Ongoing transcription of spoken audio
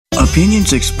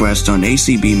Opinions expressed on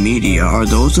ACB Media are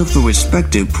those of the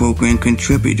respective program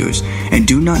contributors and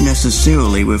do not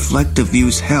necessarily reflect the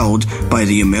views held by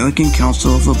the American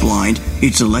Council of the Blind,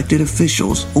 its elected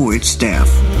officials, or its staff.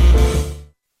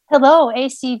 Hello,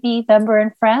 ACB member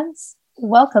and friends.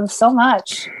 Welcome so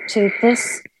much to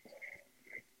this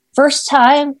first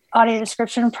time Audio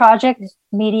Description Project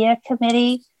Media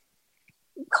Committee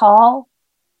call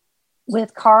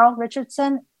with Carl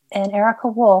Richardson and Erika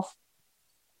Wolf.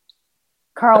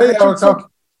 Carl Richardson. Erika.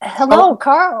 Hello,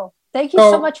 Carl. Thank you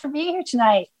so much for being here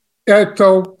tonight. Yeah,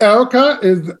 so Erika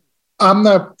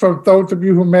for those of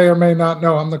you who may or may not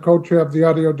know, I'm the co-chair of the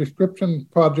Audio Description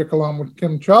Project along with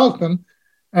Kim Charleston,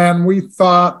 and we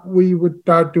thought we would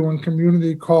start doing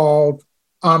community calls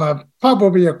on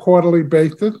probably a quarterly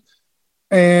basis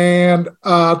and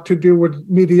to do with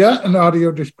media and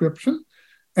audio description.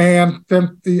 And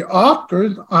since the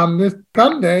Oscars on this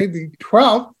Sunday, the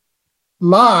 12th,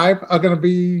 live are going to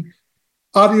be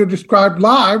audio described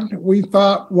live, we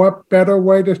thought what better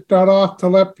way to start off to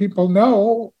let people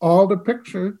know all the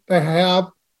pictures they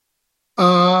have,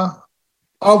 all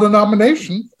the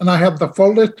nominations. And I have the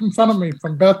full list in front of me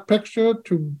from Best Picture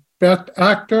to Best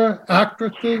Actor,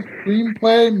 Actresses,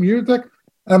 Screenplay, Music.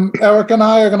 And Erika and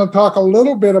I are going to talk a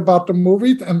little bit about the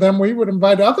movies, and then we would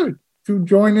invite others to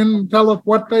join in and tell us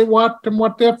what they watched and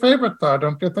what their favorites are.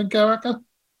 Don't you think, Erika?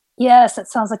 Yes, that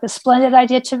sounds like a splendid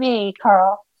idea to me,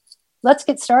 Carl. Let's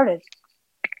get started.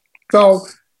 So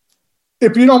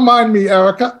if you don't mind me,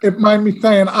 Erika,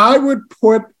 saying, I would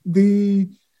put the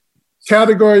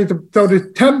categories, so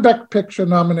there's 10 Best Picture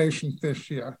nominations this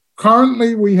year.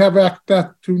 Currently, we have access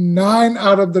to 9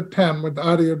 out of the 10 with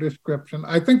audio description.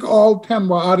 I think all 10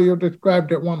 were audio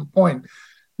described at one point,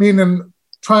 meaning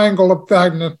Triangle of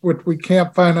Sadness, which we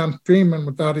can't find on streaming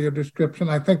with audio description,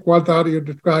 I think was audio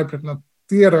described in the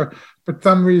theater. For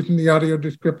some reason, the audio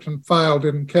description file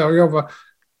didn't carry over.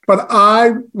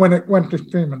 When it went to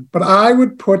streaming, but I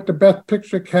would put the Best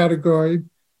Picture category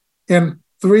in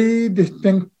 3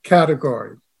 distinct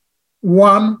categories.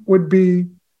 One would be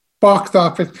box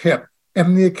office hit.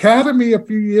 And the Academy a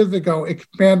few years ago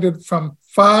expanded from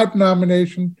 5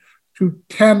 nominations to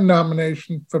 10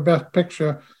 nominations for Best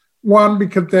Picture. One,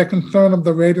 because they're concerned of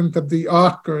the ratings of the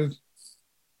Oscars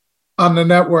on the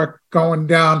network going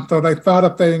down. So they thought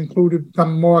if they included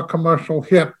some more commercial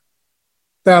hits,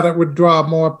 that it would draw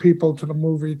more people to the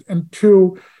movies. And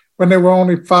 2, when there were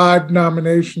only 5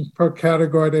 nominations per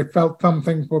category, they felt some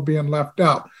things were being left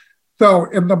out. So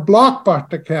in the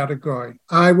blockbuster category,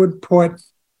 I would put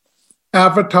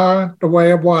Avatar: The Way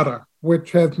of Water,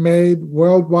 which has made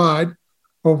worldwide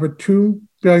over $2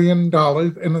 billion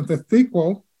and is a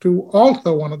sequel to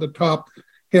also one of the top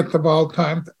hits of all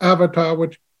time, Avatar,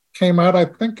 which came out, I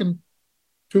think, in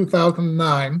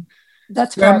 2009.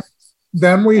 That's correct.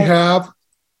 Then we have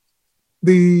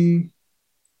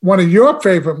one of your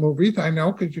favorite movies, I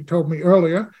know, because you told me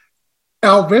earlier,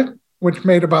 Elvis, which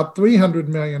made about $300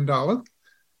 million.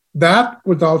 That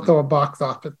was also a box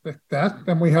office success.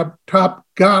 Then we have Top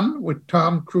Gun with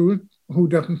Tom Cruise, who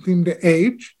doesn't seem to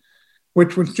age,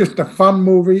 which was just a fun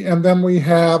movie. And then we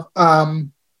have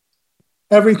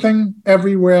Everything,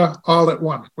 Everywhere, All at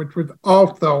Once, which was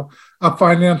also a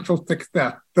financial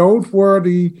success. Those were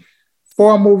the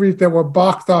 4 movies that were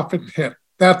box office hits.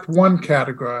 That's one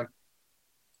category.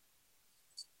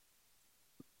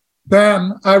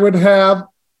 Then I would have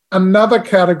another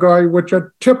category, which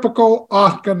are typical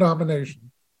Oscar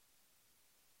nominations.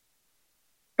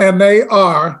 And they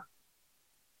are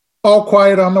All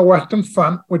Quiet on the Western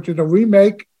Front, which is a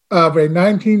remake of a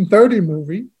 1930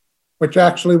 movie, which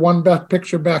actually won Best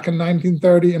Picture back in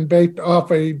 1930 and based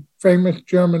off a famous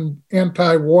German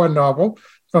anti-war novel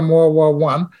from World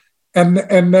War I.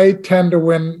 And they tend to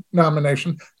win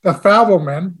nominations. The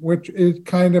Fabelman, which is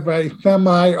kind of a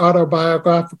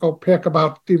semi-autobiographical pick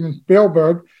about Steven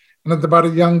Spielberg, and it's about a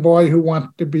young boy who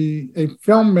wants to be a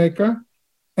filmmaker.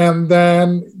 And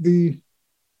then the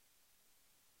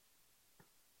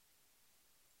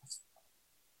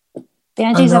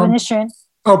Banshees of Inisherin.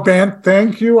 Oh,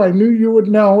 thank you. I knew you would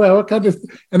know, Erika.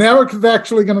 And Erika's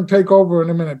actually going to take over in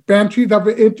a minute. Banshees of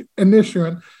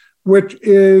Inisherin, which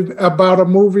is about a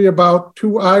movie about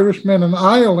 2 Irishmen in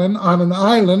Ireland on an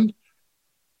island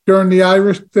during the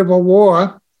Irish Civil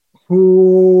War,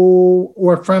 who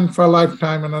were friends for a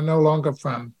lifetime and are no longer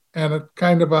friends. And it's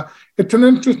it's an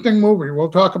interesting movie we'll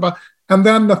talk about. And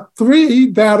then the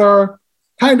 3 that are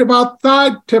kind of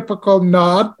outside typical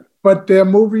nod, but they're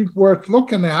movies worth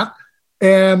looking at.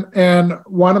 And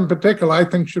one in particular, I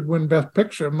think should win Best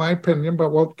Picture, in my opinion, but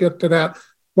we'll get to that.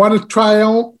 One is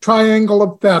Triangle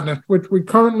of Sadness, which we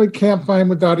currently can't find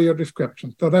with audio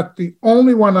description. So that's the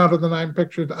only one out of the 9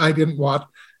 pictures I didn't watch.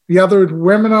 The other is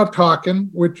Women Are Talking,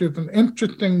 which is an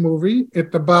interesting movie.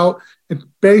 It's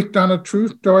based on a true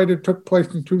story that took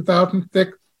place in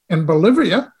 2006 in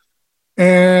Bolivia.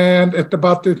 And it's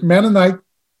about this Mennonite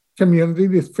community,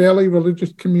 this fairly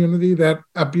religious community that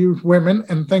abuse women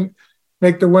and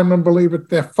make the women believe it's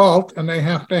their fault. And they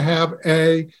have to have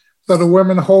so the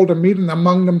women hold a meeting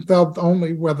among themselves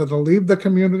only, whether to leave the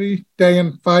community, stay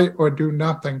and fight, or do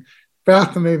nothing.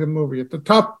 Fascinating movie. It's a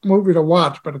tough movie to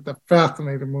watch, but it's a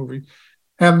fascinating movie.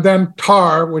 And then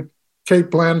Tar with Kate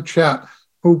Blanchett,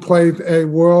 who plays a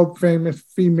world-famous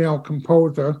female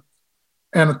composer,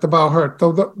 and it's about her.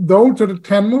 So those are the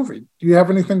 10 movies. Do you have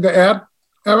anything to add,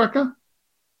 Erika?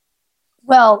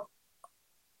 Well,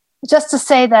 just to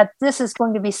say that this is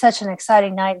going to be such an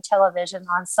exciting night in television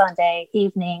on Sunday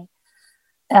evening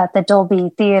at the Dolby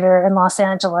Theater in Los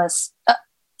Angeles.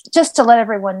 Just to let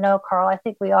everyone know, Carl, I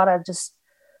think we ought to just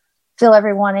fill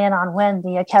everyone in on when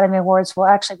the Academy Awards will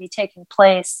actually be taking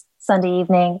place Sunday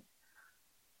evening.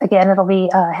 Again, it'll be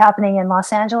happening in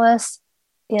Los Angeles.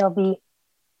 It'll be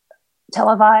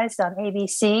televised on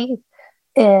ABC.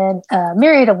 In a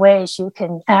myriad of ways you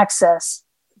can access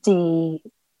the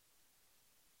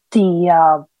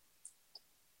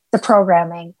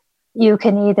programming. You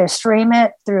can either stream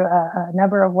it through a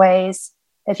number of ways.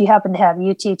 If you happen to have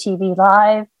YouTube TV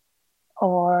Live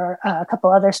or a couple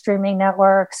other streaming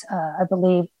networks, I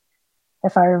believe,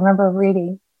 if I remember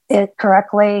reading it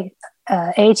correctly,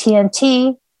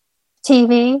 AT&T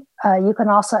TV, you can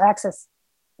also access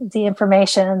the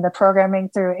information, the programming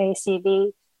through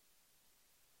ACB.com,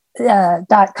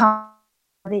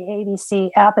 the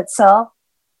ABC app itself,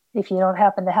 if you don't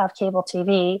happen to have cable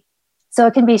TV. So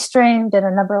it can be streamed in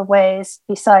a number of ways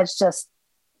besides just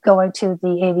going to the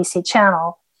ABC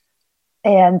channel.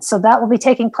 And so that will be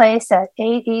taking place at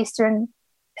 8 Eastern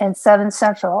and 7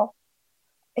 Central.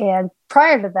 And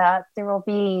prior to that, there will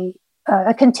be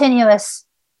a continuous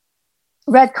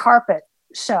red carpet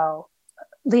show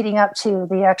leading up to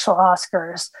the actual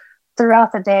Oscars.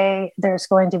 Throughout the day, there's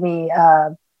going to be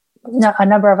a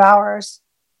number of hours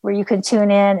where you can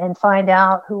tune in and find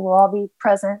out who will all be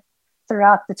present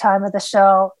throughout the time of the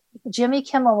show. Jimmy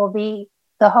Kimmel will be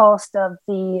the host of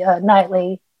the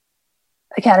nightly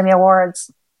Academy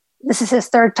Awards. This is his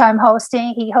 3rd time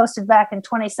hosting. He hosted back in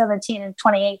 2017 and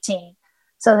 2018.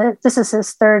 So this is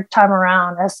his 3rd time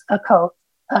around as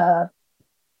a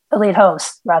lead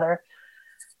host, rather.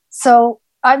 So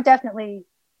I'm definitely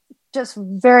just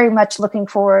very much looking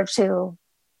forward to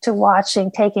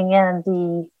taking in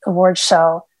the awards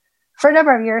show. For a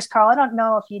number of years, Carl, I don't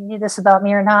know if you knew this about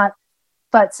me or not,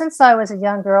 but since I was a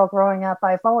young girl growing up,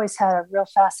 I've always had a real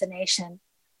fascination,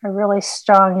 a really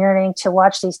strong yearning to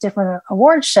watch these different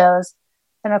award shows.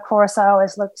 And of course, I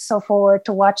always looked so forward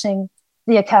to watching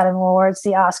the Academy Awards,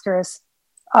 the Oscars.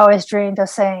 I always dreamed of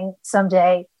saying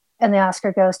someday, and the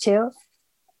Oscar goes to.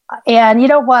 And you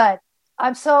know what?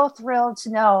 I'm so thrilled to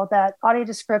know that audio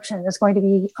description is going to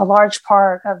be a large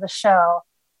part of the show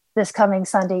this coming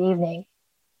Sunday evening.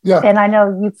 Yeah. And I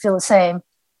know you feel the same.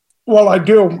 Well, I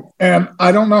do. And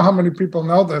I don't know how many people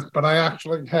know this, but I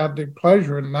actually had the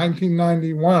pleasure in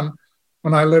 1991,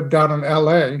 when I lived out in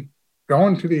LA,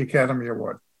 going to the Academy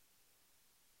Award.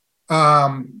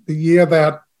 The year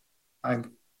that I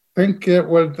think it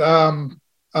was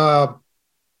a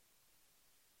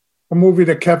movie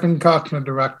that Kevin Costner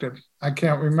directed. I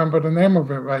can't remember the name of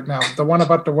it right now. The one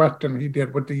about the Western he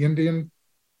did with the Indian,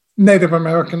 Native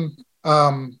American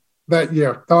that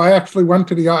year. So I actually went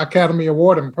to the Academy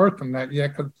Award in person that year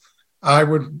because I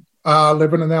was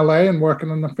living in LA and working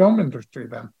in the film industry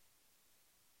then.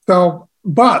 So,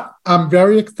 but I'm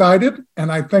very excited, and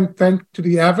I think thanks to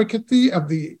the advocacy of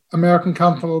the American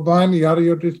Council of the Blind, the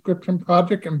Audio Description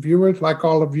Project, and viewers like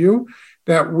all of you,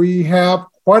 that we have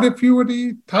quite a few of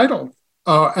these titles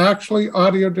are actually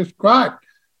audio described.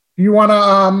 Do you want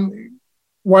to,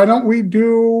 why don't we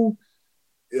do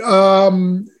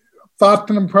thoughts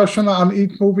and impression on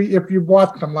each movie if you've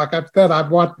watched them? Like I've said, I've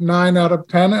watched 9 out of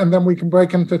 10, and then we can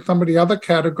break into some of the other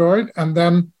categories and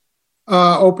then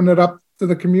open it up to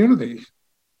the community.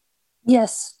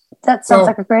 Yes, that sounds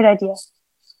like a great idea.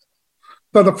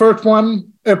 So the first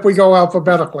one, if we go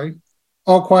alphabetically,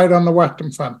 All Quiet on the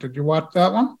Western Front. Did you watch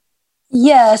that one?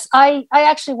 Yes, I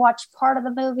actually watched part of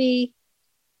the movie.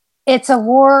 It's a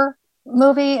war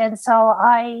movie, and so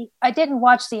I didn't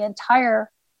watch the entire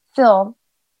film,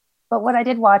 but when I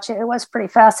did watch it, it was pretty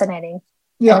fascinating.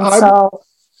 Yeah,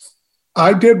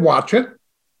 I did watch it,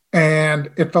 and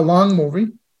it's a long movie.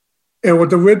 It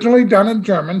was originally done in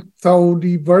German, so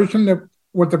the version that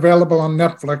what's available on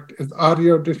Netflix is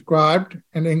audio described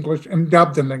in English and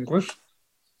dubbed in English.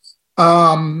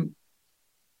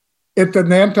 It's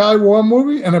an anti-war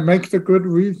movie, and it makes a good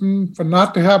reason for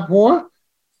not to have war.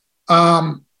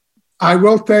 I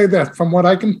will say that from what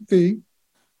I can see,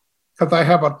 because I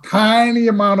have a tiny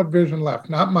amount of vision left,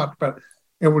 not much, but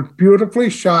it was beautifully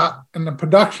shot and the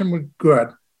production was good.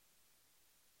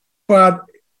 But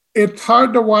it's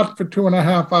hard to watch for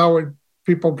 2.5 hours,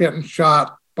 people getting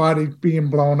shot, bodies being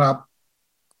blown up.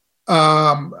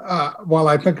 While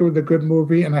I think it was a good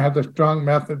movie and it has a strong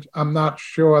message, I'm not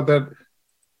sure that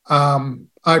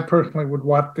I personally would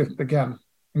watch this again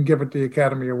and give it the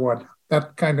Academy Award.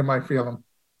 That's kind of my feeling.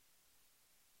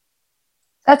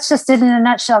 That's just it in a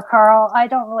nutshell, Carl. I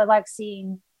don't really like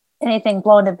seeing anything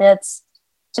blown to bits,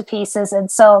 to pieces.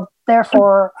 And so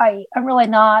therefore, I'm really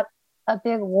not a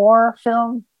big war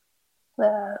film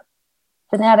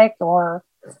fanatic or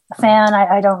a fan.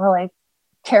 I don't really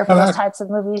care for those types of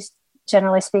movies,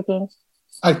 generally speaking.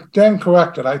 I stand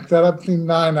corrected. I said I've seen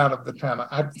 9 out of the 10.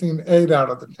 I've seen 8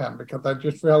 out of the 10 because I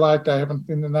just realized I haven't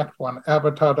seen the next one,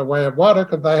 Avatar: The Way of Water,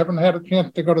 because I haven't had a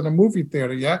chance to go to the movie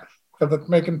theater yet because it's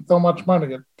making so much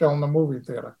money. It's still in the movie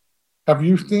theater. Have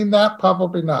you seen that?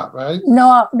 Probably not, right?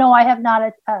 No, I have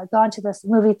not gone to this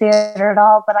movie theater at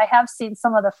all, but I have seen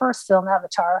some of the first film,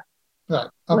 Avatar, right.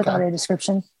 Okay. With audio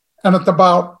description. And it's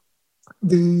about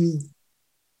the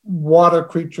water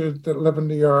creatures that live in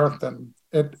the earth, and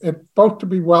it's supposed to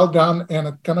be well done, and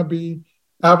it's going to be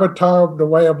Avatar: The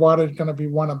Way of Water is going to be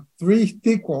one of 3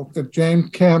 sequels that James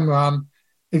Cameron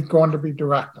is going to be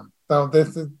directing. So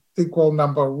this is sequel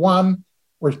number 1,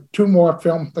 with 2 more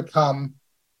films to come,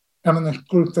 and an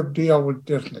exclusive deal with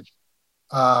Disney.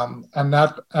 And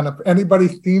if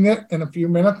anybody's seen it in a few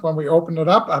minutes when we open it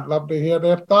up, I'd love to hear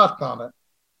their thoughts on it.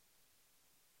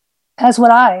 As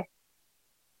would I.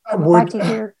 I would like to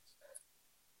hear.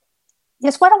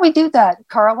 Yes, why don't we do that,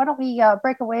 Carl? Why don't we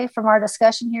break away from our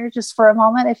discussion here just for a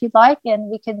moment, if you'd like,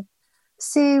 and we can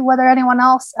see whether anyone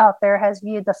else out there has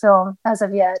viewed the film as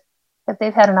of yet, if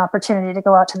they've had an opportunity to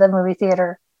go out to the movie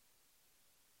theater.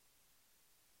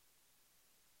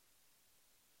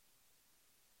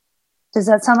 Does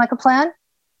that sound like a plan?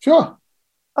 Sure.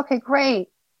 Okay, great.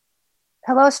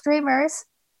 Hello, streamers.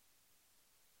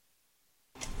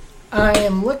 I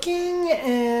am looking,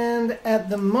 and at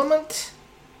the moment,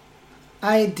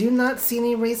 I do not see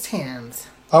any raised hands.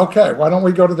 Okay, why don't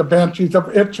we go to the Banshees of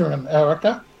Inisherin,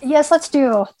 Erika? Yes, let's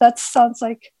do. That sounds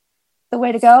like the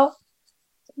way to go.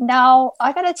 Now,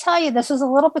 I got to tell you, this was a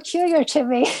little peculiar to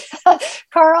me.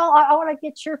 Carl, I want to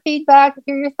get your feedback,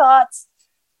 hear your thoughts.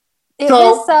 It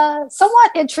was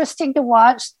somewhat interesting to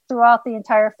watch throughout the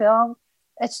entire film.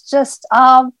 It's just,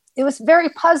 it was very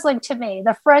puzzling to me,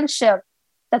 the friendship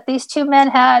that these 2 men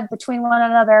had between one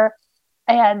another.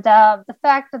 And the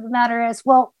fact of the matter is,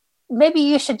 well, maybe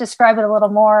you should describe it a little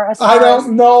more. I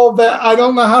don't know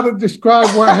how to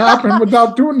describe what happened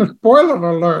without doing the spoiler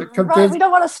alert. Right, we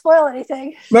don't want to spoil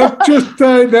anything. Let's just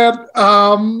say that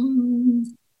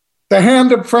the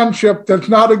hand of friendship does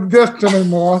not exist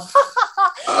anymore.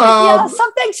 Yeah,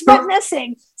 something's been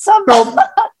missing. Pieces of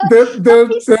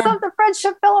the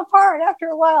friendship fell apart after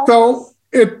a while. So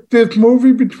it's this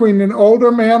movie between an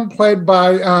older man played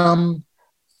by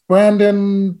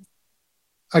Brandon.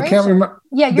 I can't remember.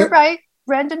 Yeah, you're right.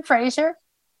 Brendan Fraser.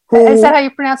 Is that how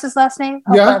you pronounce his last name?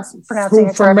 Yeah.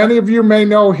 Who, for many of you may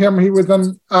know him, he was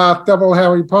in several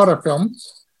Harry Potter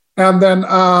films. And then,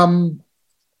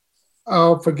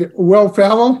 Will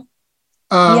Ferrell.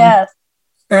 Yes.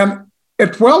 And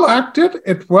it's well acted,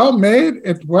 it's well made,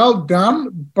 it's well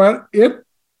done, but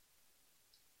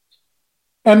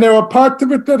and there are parts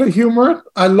of it that are humorous.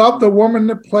 I love the woman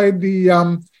that played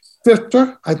the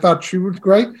sister. I thought she was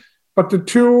great. But the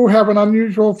 2 have an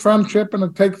unusual friendship, and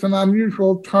it takes an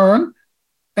unusual turn.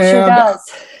 And sure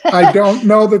does. I don't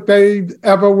know that they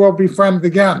ever will be friends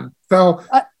again. So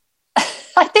I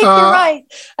think you're right.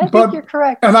 I think you're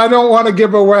correct. And I don't want to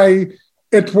give away.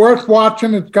 It's worth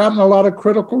watching. It's gotten a lot of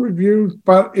critical reviews,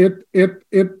 but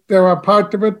there are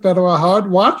parts of it that are a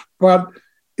hard watch. But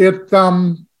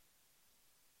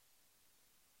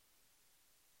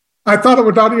I thought it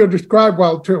was audio described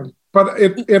well too. But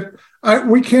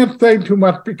we can't say too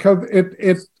much because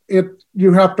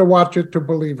you have to watch it to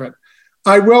believe it.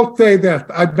 I will say this: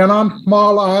 I've been on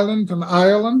small islands in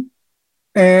Ireland,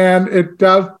 and it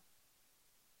does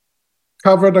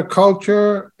cover the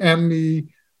culture and the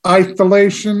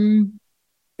isolation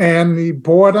and the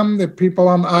boredom that people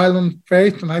on islands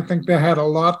face, and I think that had a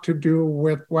lot to do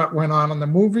with what went on in the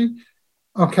movie.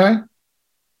 Okay?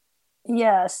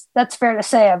 Yes, that's fair to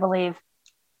say, I believe.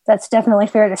 That's definitely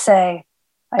fair to say.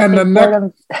 And the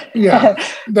next,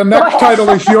 the next title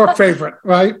is your favorite,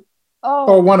 right? Oh,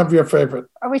 or one of your favorite.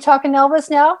 Are we talking Elvis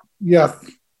now? Yes.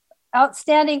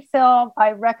 Outstanding film.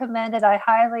 I recommend it. I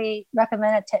highly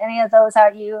recommend it to any of those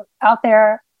out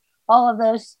there, all of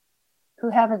those who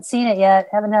haven't seen it yet,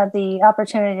 haven't had the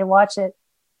opportunity to watch it.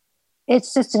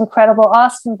 It's just incredible.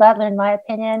 Austin Butler, in my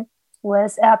opinion,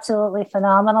 was absolutely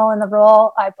phenomenal in the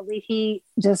role. I believe he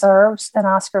deserves an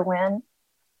Oscar win,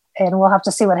 and we'll have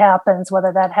to see what happens,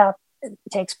 whether that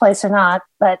takes place or not.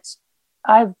 But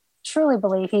I truly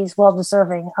believe he's well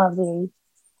deserving of the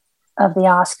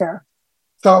Oscar.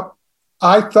 So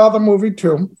I saw the movie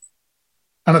too,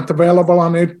 and it's available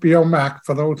on HBO Max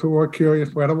for those who are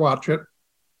curious where to watch it.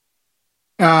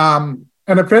 And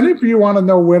if any of you want to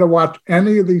know where to watch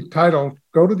any of these titles,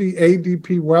 go to the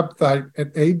ADP website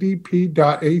at adp.acb.org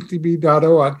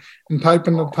and type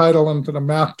in the title into the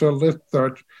master list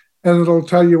search, and it'll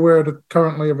tell you where it's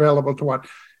currently available to watch.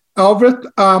 Elvis,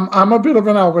 I'm a bit of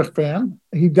an Elvis fan.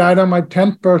 He died on my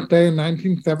 10th birthday in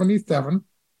 1977.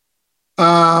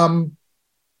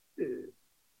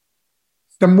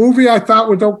 The movie I thought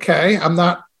was okay. I'm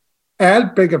not as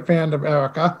big a fan of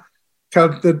Erika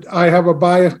because I have a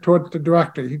bias towards the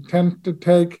director. He tends to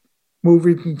take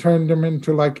movies and turn them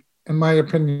into, like, in my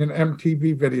opinion,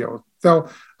 MTV videos. So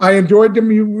I enjoyed the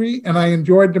movie and I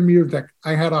enjoyed the music.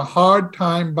 I had a hard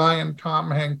time buying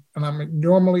Tom Hanks, and I'm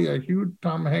normally a huge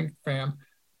Tom Hanks fan,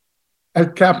 as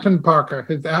Captain Parker.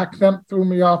 His accent threw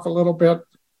me off a little bit,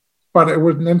 but it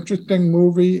was an interesting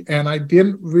movie, and I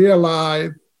didn't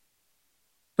realize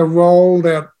the role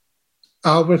that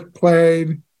Elvis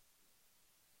played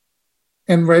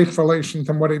in race relations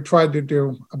and what he tried to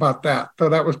do about that. So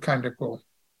that was kind of cool.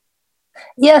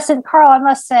 Yes, and Carl, I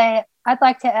must say, I'd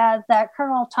like to add that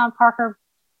Colonel Tom Parker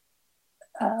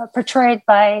was portrayed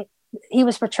by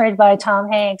Tom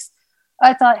Hanks.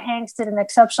 I thought Hanks did an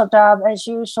exceptional job as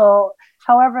usual.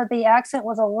 However, the accent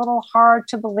was a little hard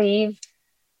to believe.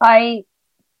 I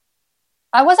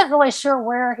wasn't really sure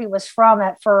where he was from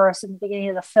at first in the beginning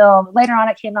of the film. Later on,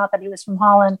 it came out that he was from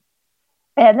Holland.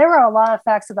 And there were a lot of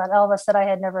facts about Elvis that I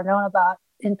had never known about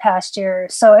in past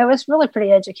years. So it was really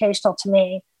pretty educational to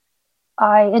me.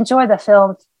 I enjoyed the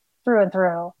film through and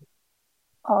through,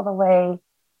 all the way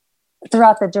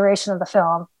throughout the duration of the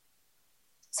film.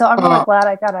 So I'm really glad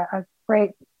I got a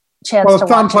great chance to watch it. Well, it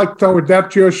sounds like, so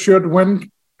that your should win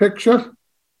picture?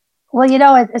 Well,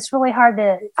 it's really hard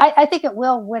to, I think it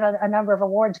will win a number of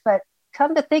awards, but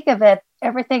come to think of it,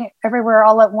 Everything Everywhere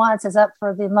All at Once is up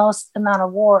for the most amount of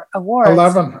awards.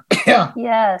 11, yeah.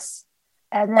 Yes.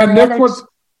 And then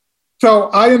so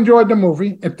I enjoyed the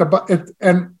movie.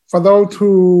 And for those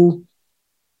who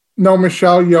know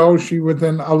Michelle Yeoh, she was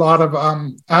in a lot of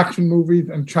action movies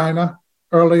in China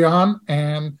early on,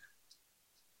 and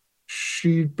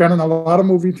she's been in a lot of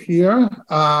movies here.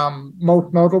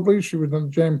 Most notably, she was in a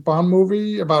James Bond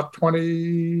movie about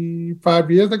 25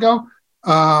 years ago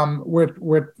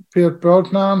with Pierce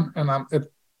Brosnan, and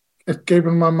it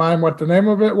escaping my mind what the name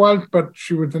of it was, but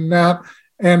she was in that,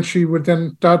 and she was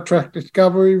in Star Trek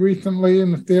Discovery recently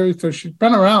in the series. So she's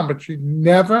been around, but she's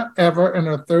never, ever in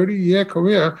her 30-year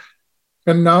career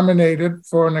been nominated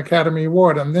for an Academy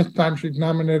Award, and this time she's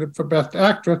nominated for Best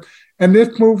Actress. In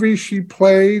this movie, she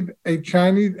played a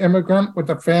Chinese immigrant with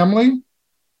a family,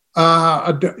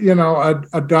 a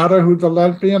daughter who's a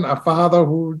lesbian, a father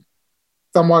who's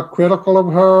somewhat critical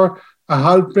of her, a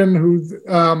husband who's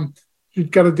she's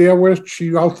got to deal with.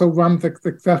 She also runs a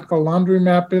successful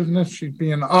laundromat business. She's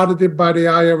being audited by the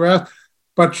IRS,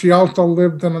 but she also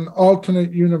lives in an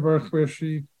alternate universe where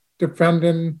she's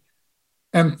defending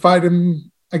and fighting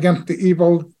against the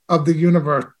evil of the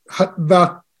universe,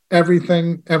 thus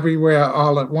everything, everywhere,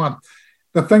 all at once.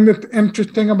 The thing that's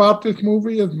interesting about this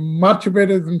movie is much of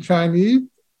it is in Chinese.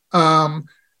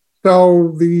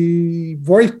 So the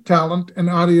voice talent and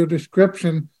audio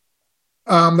description,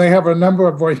 they have a number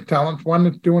of voice talents, one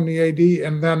that's doing the AD,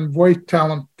 and then voice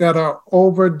talent that are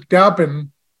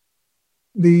overdubbing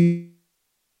the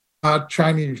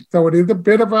Chinese. So it is a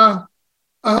bit of a,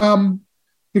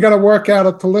 you got to work at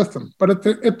it to listen, but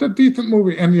it's a decent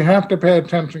movie, and you have to pay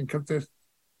attention because there's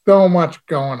so much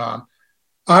going on.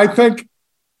 I think,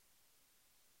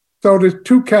 so there's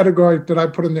two categories that I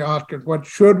put in the Oscars, what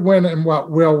should win and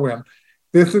what will win.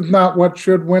 This is not what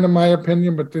should win, in my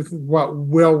opinion, but this is what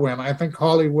will win. I think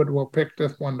Hollywood will pick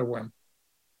this one to win.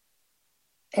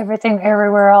 Everything,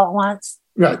 Everywhere, All at Once.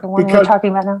 Right. The one we're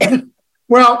talking about now.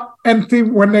 Well, and see,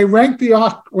 when they rank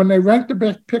the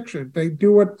Best Picture, they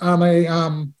do it on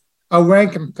a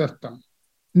ranking system,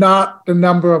 not the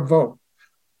number of votes.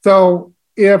 So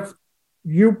if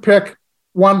you pick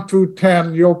 1 through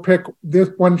 10, you'll pick this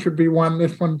one should be 1,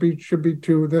 this one should be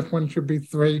 2, this one should be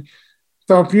 3.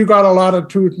 So if you got a lot of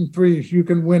 2s and 3s, you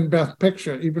can win Best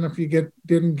Picture, even if you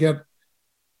didn't get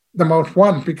the most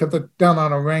ones, because it's done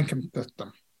on a ranking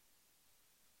system.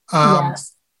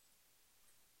 Yes.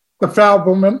 The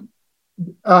Fabelman.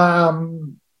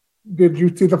 Did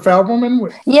you see The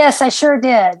Fabelman? Yes, I sure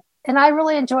did. And I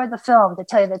really enjoyed the film, to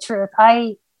tell you the truth.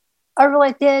 I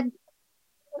really did.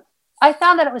 I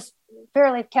found that it was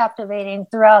fairly captivating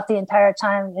throughout the entire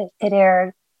time it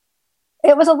aired.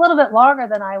 It was a little bit longer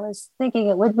than I was thinking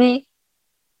it would be.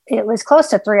 It was close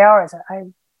to 3 hours, I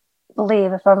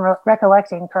believe, if I'm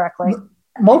recollecting correctly.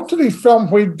 Most of these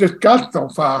films we've discussed so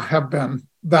far have been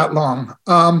that long.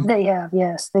 They have,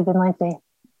 yes. They've been lengthy.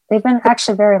 They've been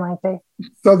actually very lengthy.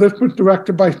 So this was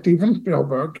directed by Steven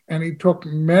Spielberg, and he took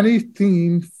many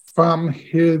themes from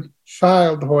his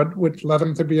childhood, which led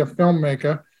him to be a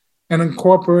filmmaker, and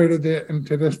incorporated it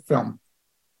into this film.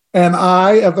 And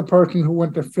I, as a person who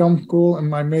went to film school and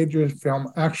my major is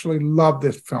film, actually loved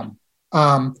this film.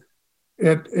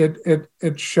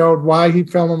 It showed why he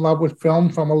fell in love with film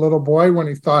from a little boy when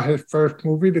he saw his first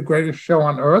movie, The Greatest Show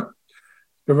on Earth,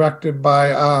 directed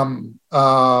by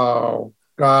oh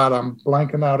God, I'm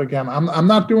blanking out again. I'm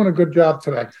not doing a good job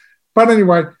today. But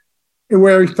anyway,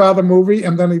 where he saw the movie,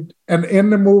 and in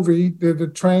the movie there's a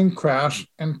train crash,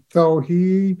 and so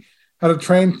he had a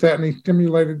train set and he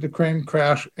simulated the train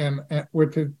crash and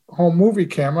with his home movie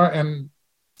camera, and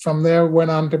from there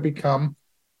went on to become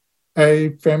a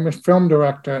famous film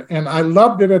director. And I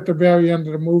loved it at the very end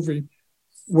of the movie,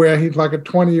 where he's like a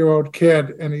 20-year-old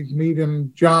kid and he's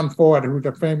meeting John Ford, who's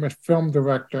a famous film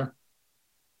director.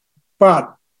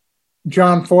 But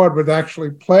John Ford was actually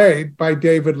played by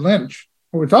David Lynch,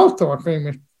 who was also a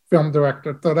famous film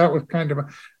director. So that was kind of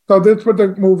so this was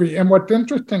the movie. And what's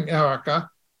interesting, Erika,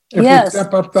 if we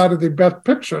step outside of the Best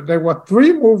Picture, there were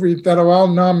 3 movies that are all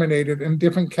nominated in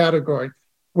different categories,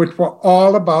 which were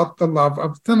all about the love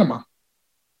of cinema.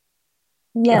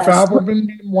 Yes. The Fabelman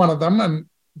being one of them, and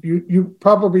you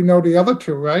probably know the other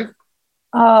 2, right?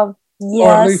 Yes.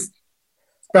 Or at least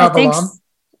Babylon.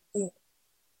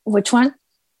 Which one?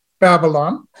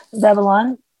 Babylon.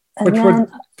 Babylon. And which would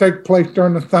take place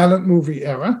during the silent movie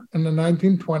era in the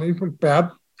 1920s with Brad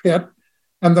Pitt.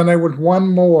 And then there was one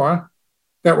more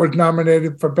that was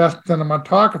nominated for Best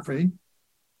Cinematography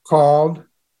called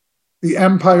The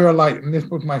Empire Light. And this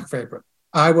was my favorite.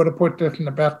 I would have put this in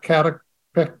the Best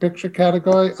Picture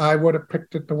category. I would have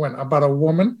picked it to win. About a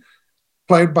woman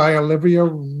played by Olivia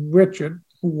Richard,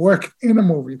 who worked in a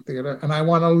movie theater. And I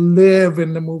want to live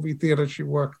in the movie theater she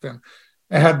worked in.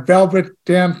 It had velvet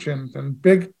stanchions and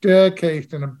big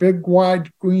staircase and a big wide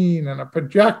screen and a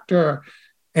projector.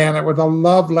 And it was a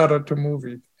love letter to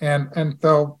movies. And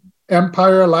so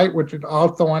Empire Light, which is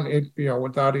also on HBO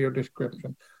with audio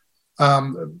description.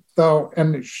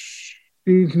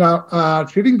 She's now,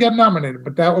 she didn't get nominated,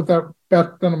 but that was our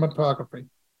Best Cinematography.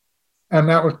 And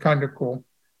that was kind of cool.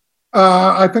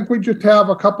 I think we just have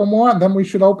a couple more and then we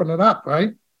should open it up,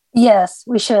 right? Yes,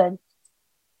 we should.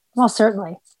 Well,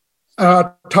 certainly.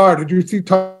 Tar, did you see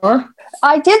Tar?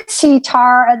 I did see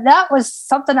Tar, and that was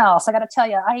something else. I got to tell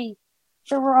you,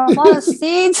 there were a lot of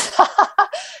scenes.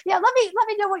 Yeah, let me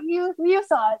know what you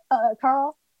thought,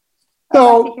 Carl.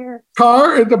 So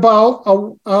Tar is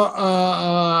about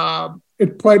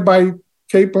it's played by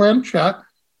Kate Blanchett,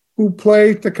 who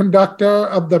plays the conductor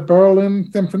of the Berlin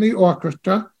Symphony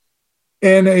Orchestra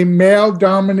in a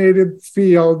male-dominated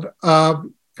field of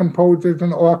composers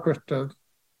and orchestras,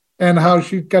 and how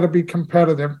she's got to be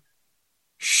competitive.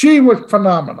 She was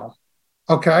phenomenal,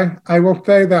 okay? I will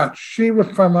say that. She was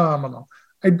phenomenal.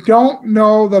 I don't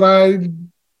know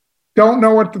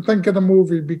what to think of the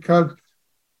movie because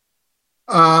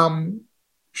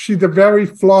she's a very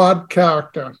flawed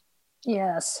character.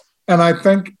 Yes. And I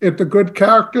think it's a good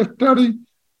character study.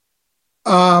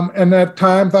 And at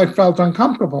times I felt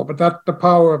uncomfortable, but that's the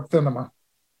power of cinema.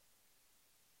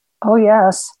 Oh,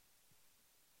 yes.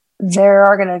 There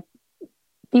are going to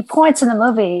be points in the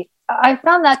movie. I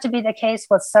found that to be the case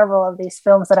with several of these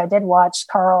films that I did watch,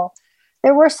 Carl.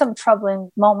 There were some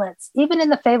troubling moments. Even in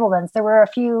The Fabelmans, there were a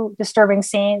few disturbing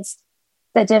scenes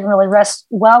that didn't really rest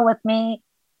well with me.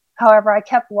 However, I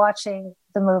kept watching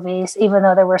the movies, even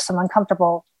though there were some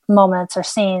uncomfortable moments or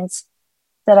scenes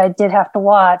that I did have to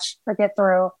watch or get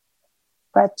through.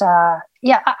 But I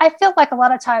feel like a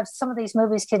lot of times some of these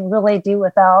movies can really do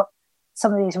without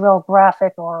some of these real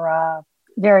graphic or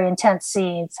very intense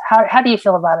scenes. How do you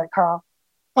feel about it, Carl?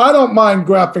 I don't mind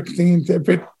graphic scenes if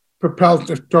it propels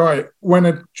the story. When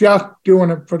it's just doing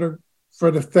it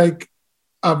for the sake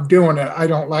of doing it, I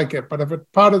don't like it. But if it's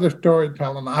part of the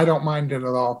storytelling, I don't mind it at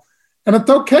all. And it's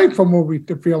okay for movies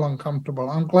to feel uncomfortable.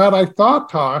 I'm glad I saw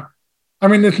Tar. I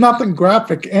mean, there's nothing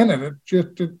graphic in it. It's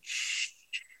just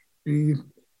she's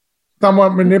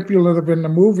somewhat manipulative in the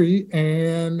movie,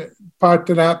 and parts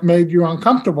of that made you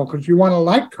uncomfortable because you want to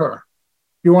like her.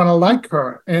 You want to like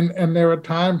her. And there were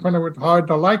times when it was hard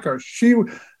to like her. She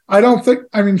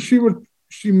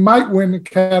might win the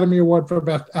Academy Award for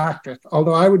Best Actress,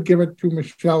 although I would give it to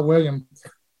Michelle Williams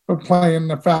for playing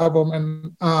the fallible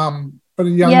and for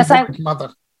the young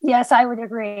mother. Yes, I would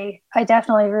agree. I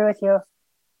definitely agree with you.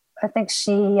 I think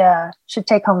she should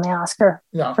take home the Oscar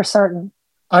for certain.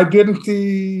 I didn't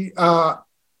see.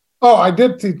 I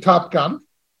did see Top Gun.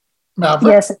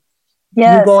 Maverick. Yes.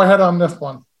 You go ahead on this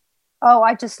one. Oh,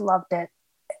 I just loved it.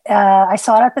 I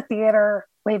saw it at the theater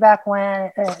way back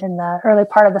when, in the early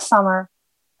part of the summer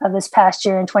of this past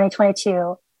year in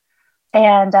 2022,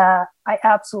 and I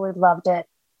absolutely loved it.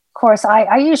 Of course,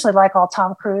 I usually like all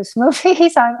Tom Cruise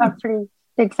movies. I'm a pretty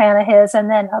big fan of his, and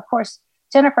then of course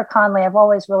Jennifer Connelly. I've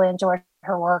always really enjoyed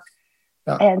her work.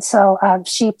 Yeah. And so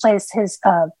she plays his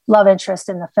love interest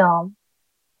in the film.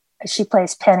 She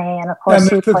plays Penny, and of course,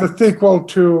 and this is a sequel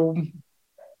to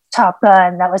Top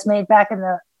Gun that was made back in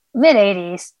the mid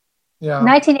 '80s. Yeah,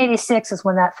 1986 is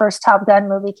when that first Top Gun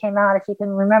movie came out, if you can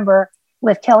remember,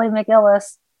 with Kelly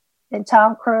McGillis and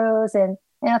Tom Cruise and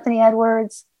Anthony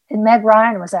Edwards, and Meg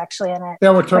Ryan was actually in it.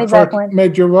 Yeah, which her first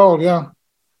major role. Yeah.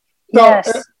 So,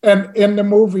 yes. And in the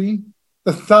movie,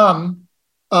 the son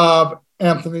of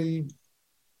Anthony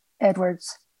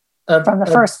Edwards from the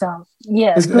first film,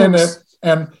 yes, is in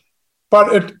it.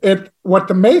 But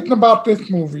what's amazing about this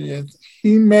movie is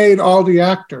he made all the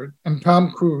actors and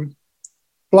Tom Cruise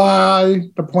fly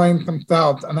the planes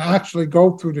themselves and actually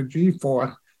go through the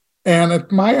G-force. And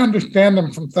it's my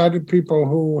understanding from sighted people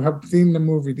who have seen the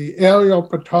movie, the aerial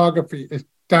photography is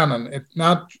stunning. It's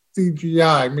not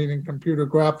CGI, meaning computer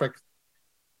graphics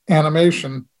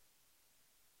animation.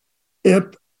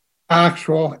 It's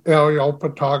actual aerial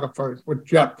photographers with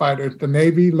jet fighters. The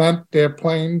Navy lent their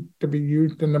plane to be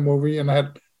used in the movie, and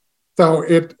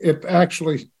it's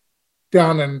actually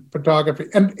done in photography.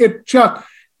 And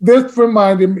this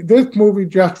movie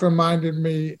just reminded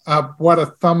me of what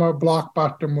a summer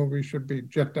blockbuster movie should be.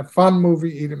 Just a fun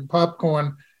movie, eating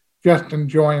popcorn, just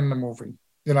enjoying the movie.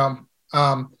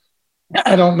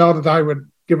 I don't know that I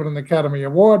would give it an Academy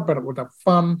Award, but it was a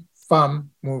fun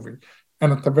movie.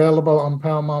 And it's available on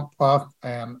Paramount Plus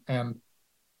and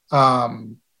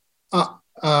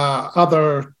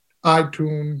other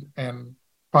iTunes and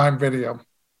Prime Video.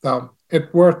 So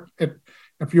it's worth it.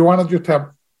 If you want to just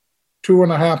have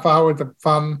 2.5 hours of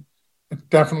fun, it's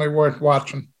definitely worth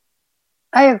watching.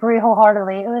 I agree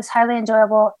wholeheartedly. It was highly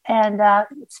enjoyable. And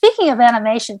speaking of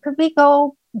animation, could we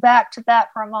go back to that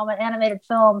for a moment? Animated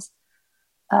films.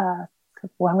 I'm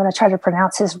going to try to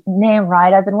pronounce his name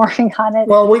right. I've been working on it.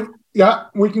 Well, we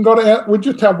can go to. We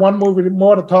just have one movie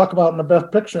more to talk about in the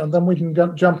Best Picture, and then we can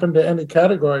jump into any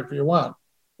category if you want.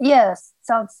 Yes,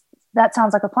 that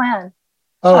sounds like a plan.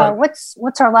 All right.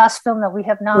 What's our last film that we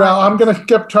have not? Well, I'm going to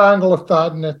skip Triangle of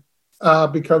Sadness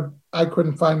because I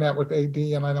couldn't find that with AD,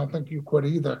 and I don't think you could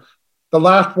either. The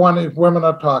last one is Women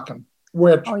Are Talking,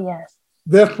 which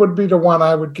this would be the one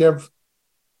I would give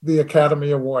the Academy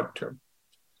Award to.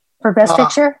 For Best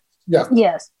Picture?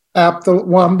 Yes. Absolutely.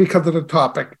 One, because of the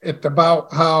topic. It's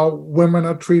about how women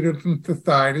are treated in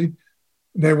society.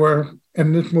 They were,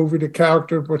 in this movie, the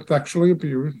characters were sexually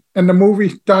abused. And the movie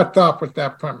starts off with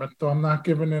that premise, so I'm not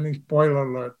giving any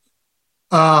spoiler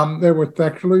alerts. They were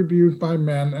sexually abused by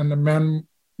men, and the men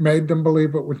made them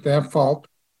believe it was their fault.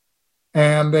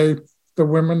 And the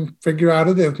women figure out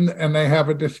it isn't, and they have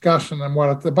a discussion on what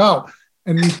it's about.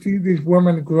 And you see these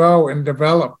women grow and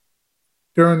develop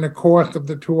during the course of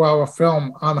the 2-hour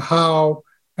film on how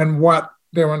and what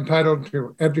they're entitled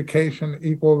to: education,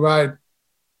 equal rights,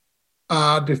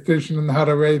 decision on how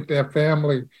to raise their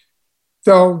family.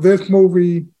 So this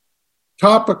movie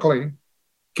topically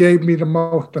gave me the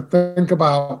most to think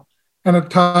about, and at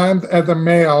times as a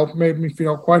male made me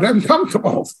feel quite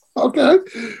uncomfortable. Okay,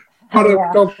 but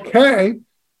it's okay.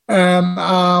 And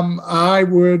I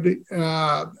would,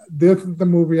 this is the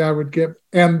movie I would give.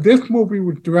 And this movie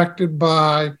was directed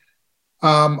by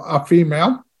a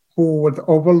female who was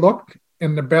overlooked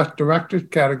in the Best Directors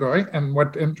category. And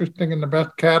what's interesting, in the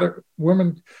Best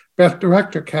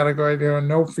Director category, there are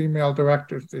no female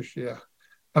directors this year.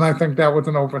 And I think that was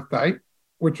an oversight,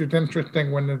 which is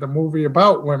interesting when there's a movie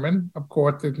about women. Of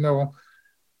course, there's no.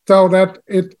 So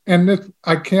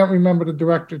I can't remember the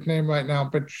director's name right now,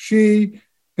 but she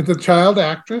is a child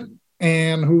actress,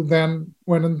 and who then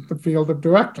went into the field of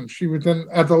direction. She was in,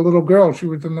 as a little girl, she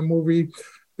was in the movie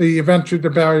The Adventures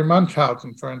of Barry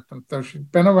Munchausen, for instance. So she's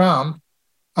been around.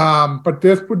 But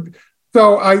this would,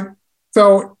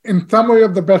 so in summary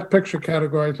of the Best Picture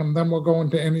categories, and then we'll go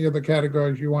into any of the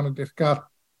categories you want to discuss.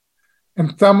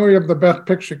 In summary of the Best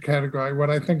Picture category, what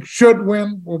I think should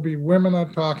win will be Women Are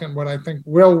Talking. What I think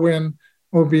will win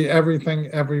will be Everything,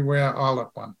 Everywhere, All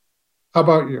at Once. How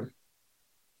about you?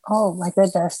 Oh, my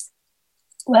goodness.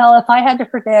 Well, if I had to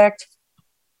predict,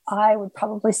 I would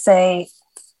probably say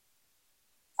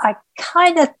I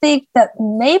kind of think that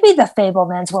maybe The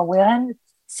Fabelmans will win,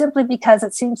 simply because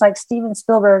it seems like Steven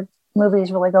Spielberg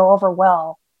movies really go over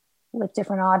well with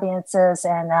different audiences.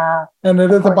 And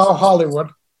it is about Hollywood.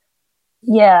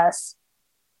 Yes,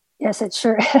 it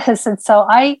sure is. And so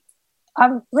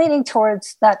I'm leaning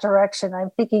towards that direction. I'm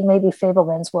thinking maybe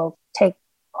Fabelmans will take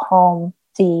home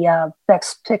the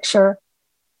Best Picture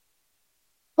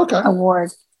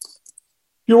award.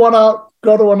 You want to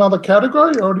go to another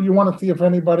category, or do you want to see if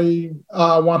anybody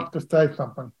wants to say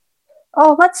something?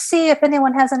 Oh, let's see if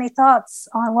anyone has any thoughts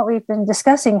on what we've been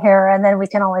discussing here, and then we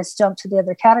can always jump to the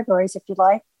other categories if you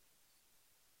like.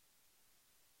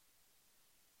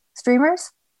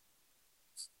 Streamers?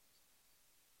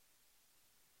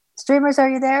 Streamers, are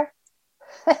you there?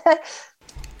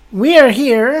 We are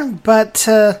here, but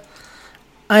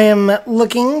I am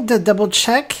looking to double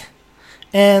check,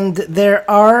 and there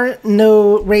are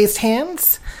no raised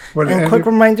hands. And quick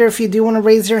reminder, if you do want to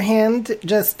raise your hand,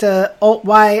 just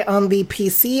Alt-Y on the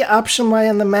PC, Option-Y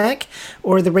on the Mac,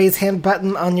 or the raise hand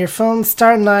button on your phone,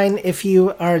 *9 if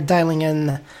you are dialing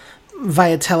in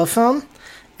via telephone.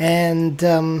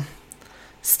 And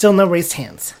still no raised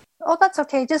hands. Oh, that's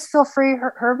okay. Just feel free,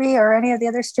 Herbie, or any of the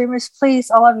other streamers,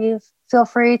 please, all of you, feel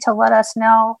free to let us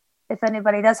know if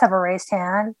anybody does have a raised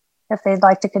hand, if they'd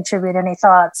like to contribute any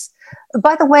thoughts.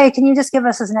 By the way, can you just give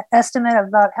us an estimate of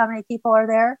about how many people are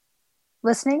there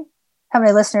listening? How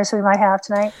many listeners we might have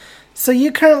tonight? So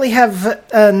you currently have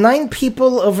 9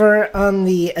 people over on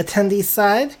the attendee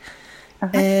side.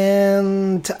 Uh-huh.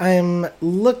 And I'm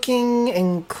looking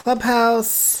in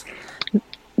Clubhouse.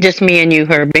 Just me and you,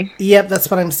 Herbie. Yep,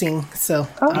 that's what I'm seeing. So,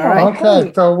 all right.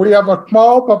 Okay, so we have a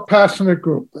small but passionate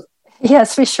group.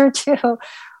 Yes, we sure do.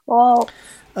 Well,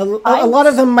 a lot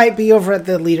of them might be over at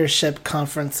the leadership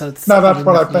conference. So it's that's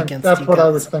what I think. That's what I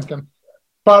was thinking.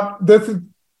 But this is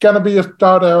going to be a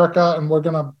start, Erika, and we're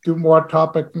going to do more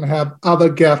topics and have other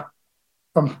guests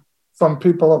from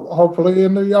people, hopefully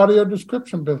in the audio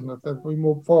description business as we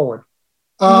move forward.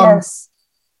 Yes.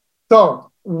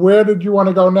 So, where did you want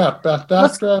to go next?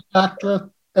 Best actress,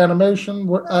 animation?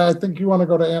 I think you want to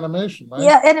go to animation, right?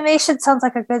 Yeah, animation sounds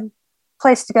like a good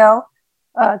place to go.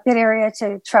 Good area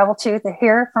to travel to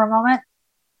here for a moment.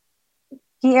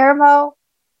 Guillermo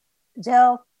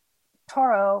del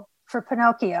Toro for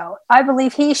Pinocchio. I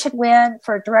believe he should win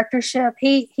for directorship.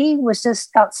 He was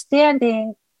just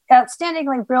outstandingly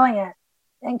brilliant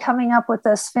in coming up with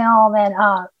this film and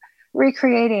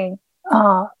recreating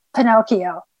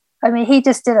Pinocchio. I mean, he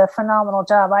just did a phenomenal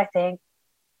job, I think.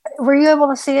 Were you able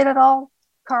to see it at all,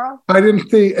 Carl? I didn't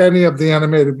see any of the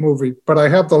animated movie, but I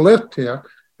have the list here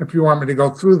if you want me to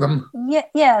go through them.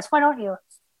 Yes, why don't you?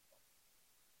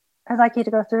 I'd like you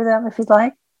to go through them if you'd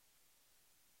like.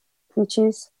 If you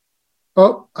choose.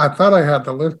 Oh, I thought I had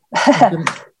the list.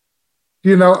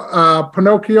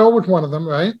 Pinocchio was one of them,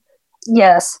 right?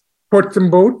 Yes. Puss in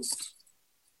Boots.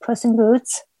 Puss in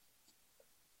Boots.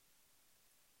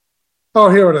 Oh,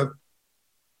 here it is.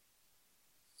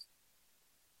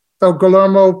 So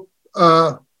Guillermo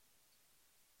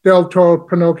del Toro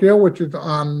Pinocchio, which is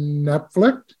on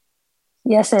Netflix.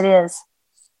 Yes, it is.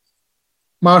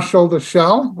 Marshall the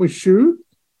Shell with Shoes.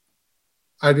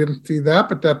 I didn't see that,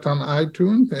 but that's on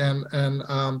iTunes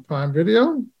and Prime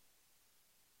Video.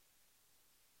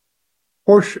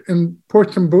 Puss in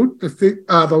Boots,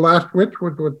 The Last Witch,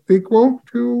 was a sequel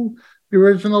to the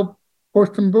original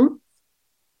Puss in Boots.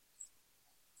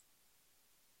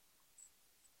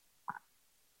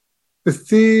 The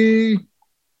Sea.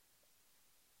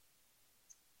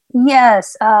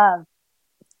 Yes,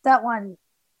 that one.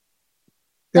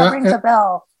 That rings a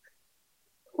bell.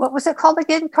 What was it called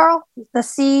again, Carl? The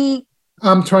Sea.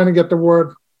 I'm trying to get the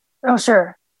word. Oh,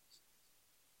 sure.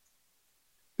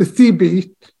 The Sea Beast.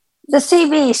 The Sea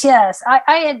Beast, yes. I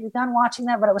had begun watching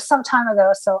that, but it was some time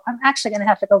ago, so I'm actually going to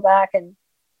have to go back and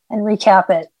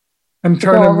recap it. And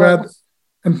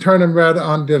Turning Red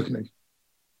on Disney.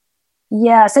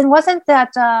 Yes, and wasn't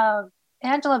that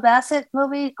Angela Bassett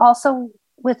movie also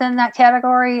within that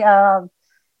category?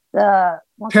 The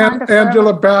Wakanda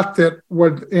Angela Bassett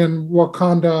was in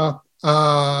Wakanda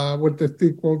with the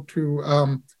sequel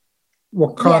to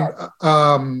Wakanda,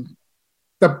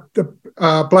 the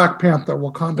Black Panther,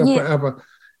 Wakanda Forever.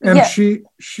 And this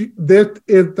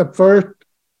is the first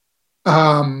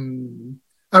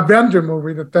Avenger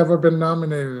movie that's ever been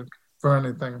nominated for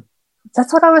anything.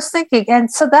 That's what I was thinking.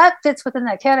 And so that fits within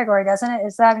that category, doesn't it?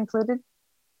 Is that included?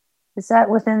 Is that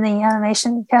within the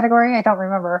animation category? I don't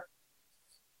remember.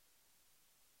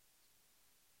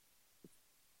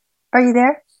 Are you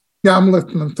there? Yeah, I'm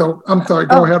listening. So I'm sorry.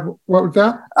 Go ahead. What was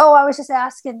that? Oh, I was just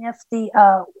asking if the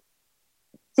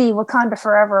Wakanda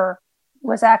Forever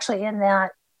was actually in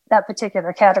that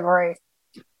particular category,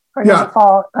 or does it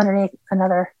fall underneath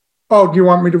another? Oh, do you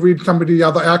want me to read some of the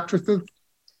other actresses?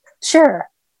 Sure.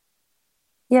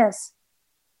 Yes.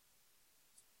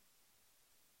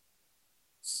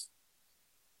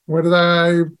 Where did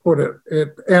I put it?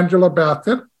 It's Angela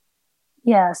Bassett.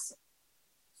 Yes.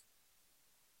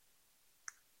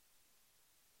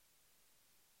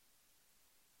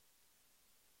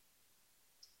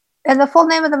 And the full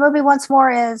name of the movie once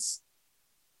more is?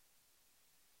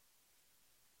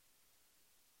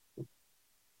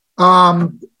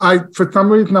 For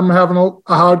some reason, I'm having a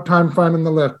hard time finding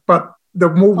the list, but the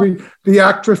movie, the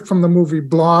actress from the movie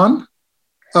Blonde,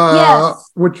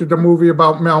 which is the movie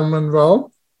about Marilyn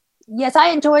Monroe. Yes, I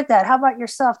enjoyed that. How about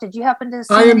yourself? Did you happen to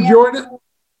see I enjoyed it,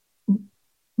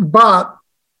 but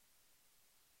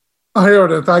here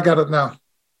it is. I got it now.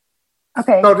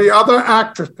 Okay. So the other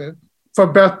actresses for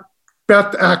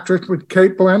Best Actress with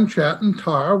Cate Blanchett and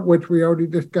Tar, which we already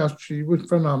discussed. She was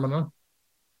phenomenal.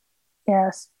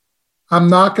 Yes. I'm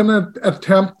not going to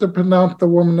attempt to pronounce the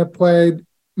woman that played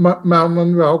Marilyn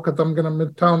Monroe because I'm going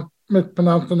to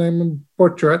mispronounce the name and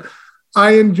butcher it.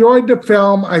 I enjoyed the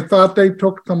film. I thought they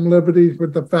took some liberties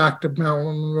with the fact that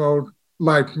Marilyn Monroe,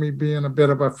 like me being a bit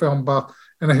of a film buff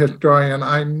and a historian,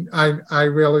 I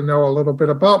really know a little bit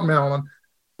about Marilyn,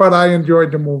 but I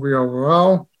enjoyed the movie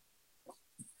overall.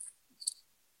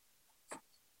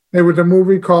 There was a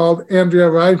movie called Andrea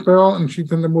Riseborough, and she's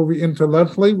in the movie Into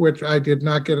Leslie, which I did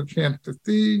not get a chance to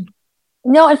see.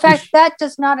 No, in fact, that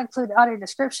does not include audio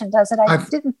description, does it? I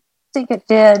didn't think it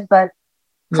did, but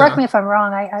correct me if I'm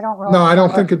wrong. I don't really No, I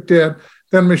don't think it did.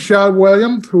 Then Michelle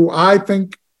Williams, who I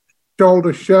think stole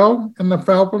the show in The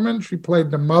Fabelmans. She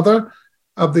played the mother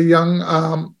of the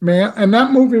young man. And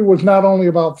that movie was not only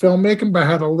about filmmaking, but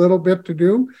had a little bit to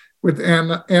do with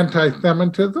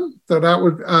anti-Semitism. So that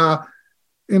was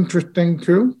interesting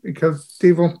too, because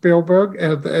Steven Spielberg,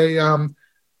 as a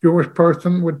Jewish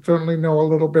person, would certainly know a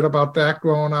little bit about that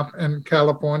growing up in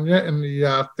California in the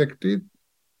 60s.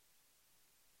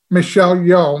 Michelle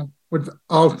Yeoh was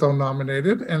also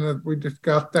nominated, and as we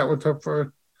discussed, that was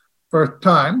her first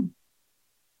time.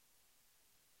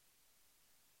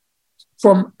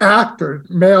 From actors,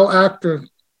 male actors,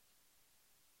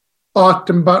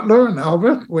 Austin Butler and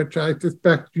Elvis, which I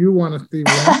suspect you want to see win.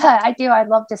 I do. I'd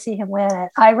love to see him win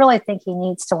it. I really think he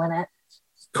needs to win it.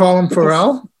 Colin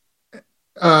Farrell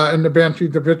in The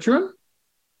Banshees of Inisherin.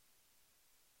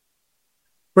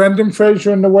 Brendan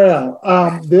Fraser in The Whale.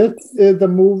 This is a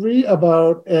movie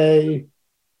about a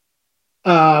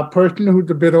person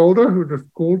who's a bit older, who's a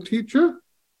school teacher,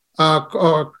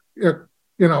 or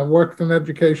works in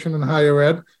education and higher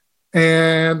ed,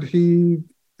 and he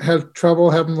has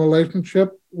trouble having a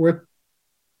relationship with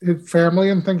his family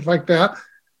and things like that.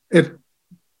 It's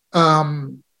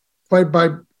played by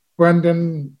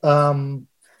Brendan.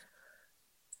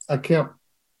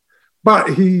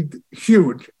 But he's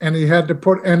huge, and he had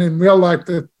to and in real life,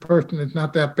 this person is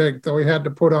not that big, so he had to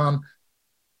put on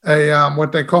a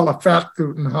what they call a fat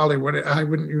suit in Hollywood. I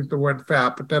wouldn't use the word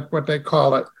fat, but that's what they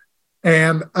call it.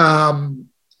 And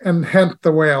hence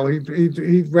The Whale.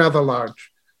 He's rather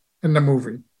large in the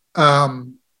movie.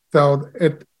 So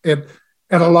it and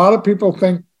a lot of people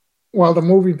think, well, the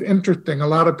movie's interesting. A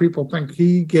lot of people think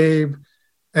he gave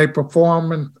a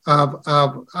performance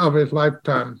of his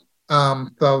lifetime.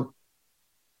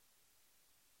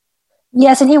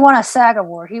 Yes, and he won a SAG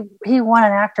award. He won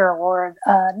an actor award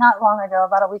not long ago,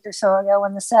 about a week or so ago,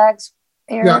 when the SAGs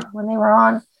aired, when they were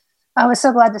on. I was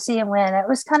so glad to see him win. It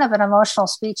was kind of an emotional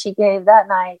speech he gave that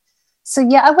night. So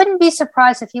yeah, I wouldn't be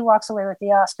surprised if he walks away with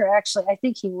the Oscar. Actually, I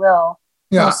think he will.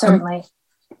 Yeah, certainly.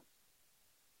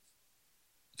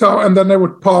 And then there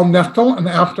was Paul Nestle in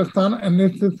After Sun, and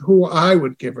this is who I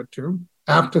would give it to.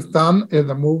 After Sun is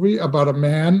a movie about a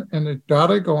man and his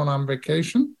daughter going on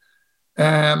vacation,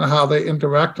 and how they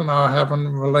interact and are having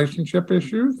relationship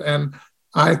issues. And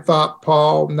I thought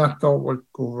Paul Nestle was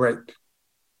great.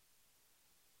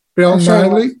 Bill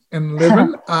Nighy in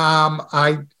Living.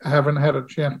 I haven't had a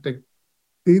chance to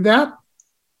see that.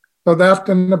 So that's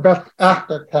in the best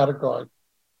actor category.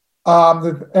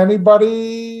 Does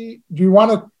anybody,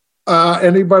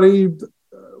 anybody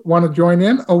want to join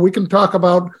in? Or we can talk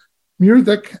about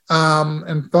music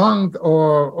and songs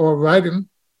or writing,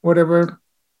 whatever.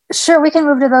 Sure, we can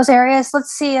move to those areas.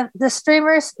 Let's see if the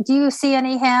streamers, do you see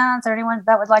any hands or anyone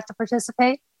that would like to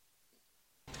participate?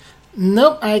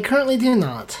 Nope, I currently do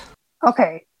not.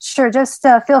 Okay, sure. Just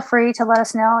feel free to let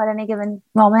us know at any given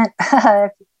moment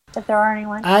if there are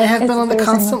anyone. I have been on the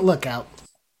constant lookout.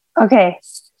 Okay,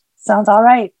 sounds all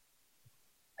right.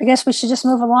 I guess we should just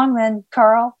move along then,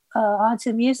 Carl, on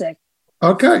to music.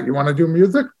 Okay, you want to do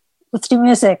music? Let's do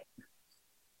music.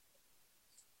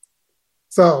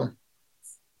 So,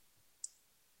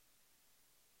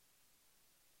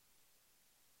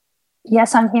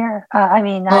 yes, I'm here.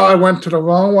 I went to the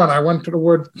wrong one. I went to the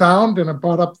word sound and it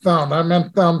brought up sound. I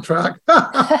meant soundtrack.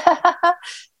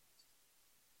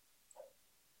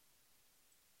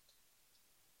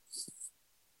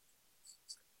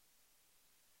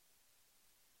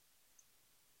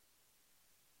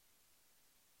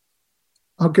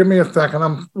 Oh, give me a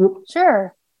second.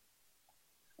 Sure.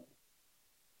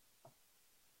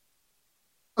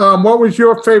 What was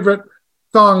your favorite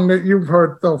song that you've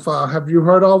heard so far? Have you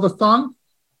heard all the songs?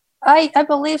 I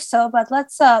believe so, but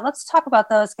let's talk about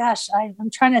those. Gosh, I'm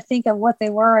trying to think of what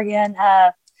they were again.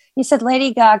 You said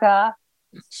Lady Gaga.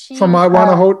 From I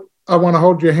want to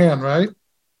hold your hand, right?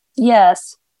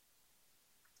 Yes.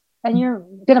 And you're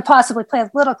going to possibly play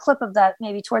a little clip of that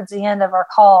maybe towards the end of our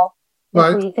call,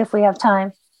 right? If we have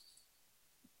time.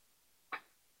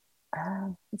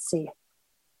 Let's see.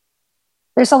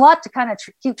 There's a lot to kind of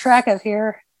keep track of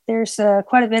here. There's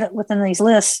quite a bit within these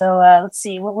lists. So let's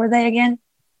see. What were they again?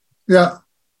 Yeah.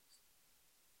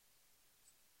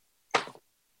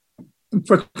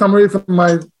 For some reason,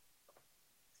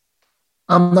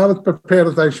 I'm not as prepared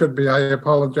as I should be. I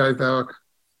apologize, Eric.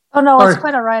 Oh, no, it's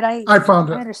quite all right. I found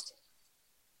it. I understand.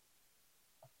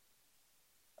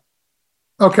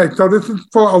 Okay, so this is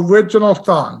for original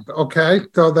songs, okay?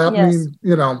 So that means,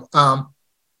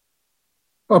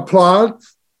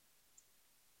 applause.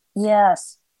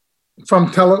 Yes.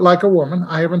 From Tell It Like a Woman.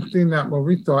 I haven't seen that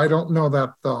movie, so I don't know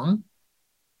that song.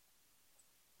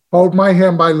 Hold My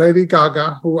Hand by Lady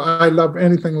Gaga, who I love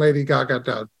anything Lady Gaga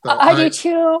does. So I do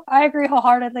too. I agree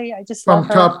wholeheartedly. I just love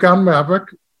her. From Top Gun Maverick.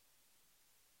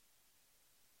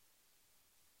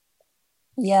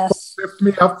 Yes. Lift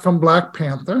Me Up from Black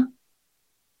Panther.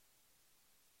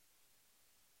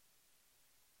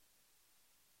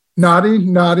 Naughty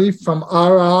Naughty from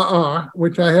RRR,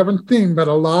 which I haven't seen, but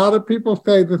a lot of people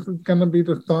say this is going to be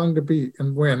the song to beat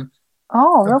and win.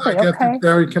 Oh, really? I guess it's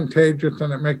very contagious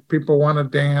and it makes people want to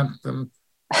dance and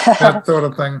that sort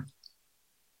of thing.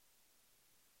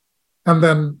 And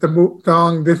then the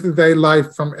song This Is a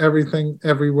Life from Everything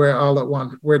Everywhere All at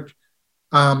Once, which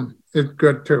is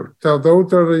good too. So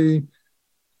those are the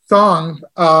songs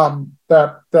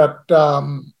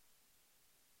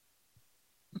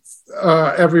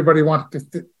everybody wants to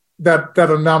see, that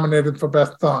are nominated for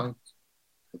best song.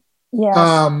 Yes.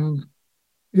 And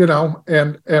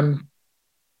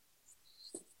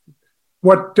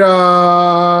what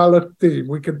let's see,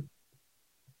 we could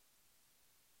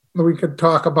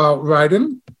talk about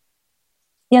writing.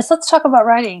 Yes, let's talk about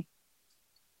writing.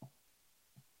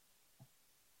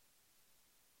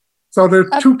 So there's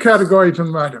two categories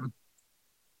in writing.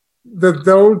 There's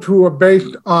those who are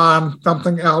based on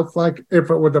something else, like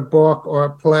if it was a book or a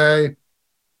play.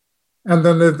 And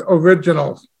then there's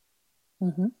originals.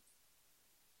 Mm-hmm.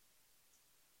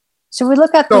 Should we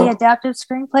look at the adapted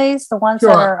screenplays, the ones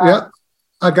that are... Yeah,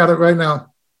 I got it right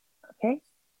now. Okay.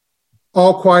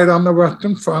 All Quiet on the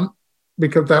Western Front,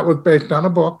 because that was based on a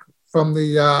book from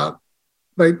the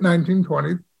late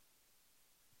 1920s.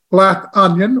 Glass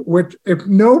Onion, which if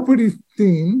nobody's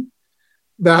seen,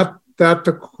 that's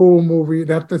a cool movie.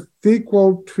 That's a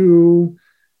sequel to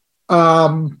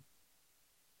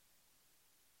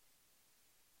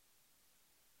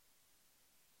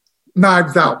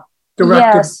Knives Out,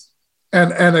 directed. Yes.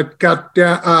 And it got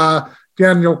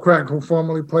Daniel Craig, who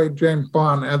formerly played James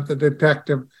Bond, as the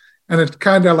detective. And it's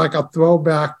kind of like a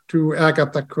throwback to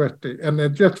Agatha Christie. And they're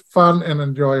just fun and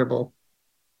enjoyable.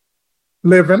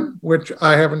 Living, which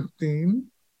I haven't seen.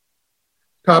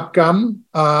 Top Gun,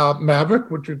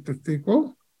 Maverick, which is the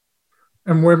sequel.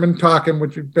 And Women Talking,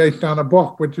 which is based on a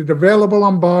book, which is available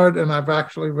on Bard, and I've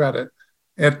actually read it.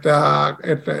 It's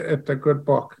a good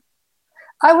book.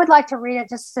 I would like to read it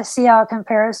just to see how it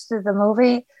compares to the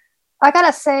movie. I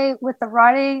gotta say, with the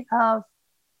writing of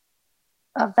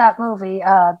that movie,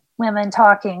 Women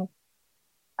Talking,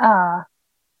 I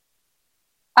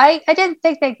I didn't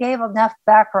think they gave enough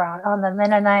background on the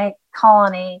Mennonite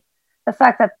colony. The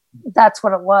fact that that's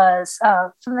what it was.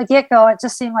 From the get-go, it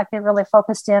just seemed like they really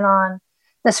focused in on,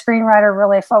 the screenwriter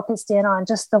really focused in on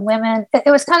just the women. It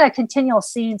was kind of continual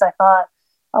scenes, I thought.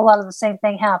 A lot of the same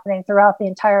thing happening throughout the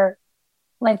entire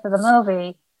length of the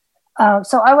movie.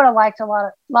 So I would have liked a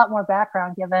lot more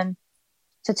background given,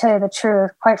 to tell you the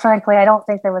truth. Quite frankly, I don't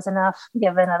think there was enough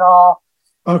given at all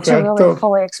to really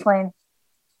fully explain.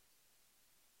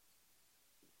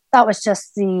 That was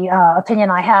just the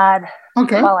opinion I had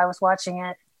while I was watching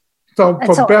it. So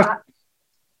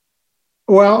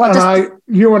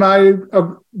you and I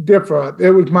differ.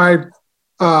 It was my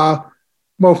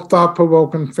most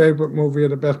thought-provoking favorite movie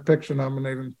of the Best Picture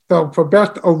nominated. So for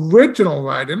Best Original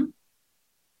Writing,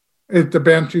 it's The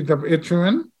Banshees of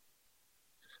Inisherin,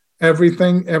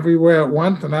 Everything, Everywhere at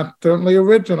Once, and that's certainly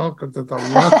original because there's a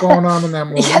lot going on in that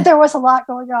movie. Yeah, there was a lot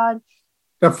going on.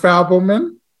 The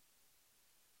Fabelman,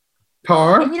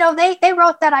 Tar. And, they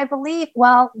wrote that, I believe,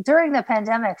 during the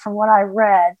pandemic, from what I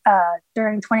read,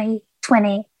 during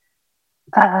 2020,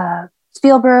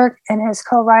 Spielberg and his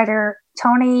co-writer,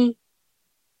 Tony,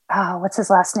 what's his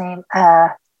last name?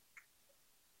 I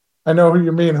know who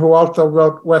you mean, who also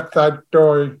wrote West Side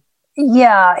Story.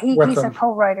 Yeah, he's a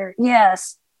co-writer.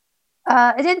 Yes.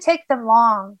 It didn't take them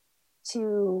long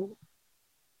to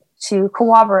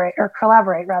collaborate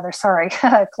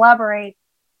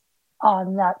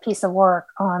on that piece of work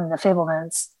on The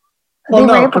Fabelmans.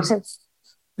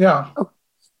 Yeah.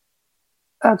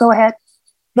 Go ahead.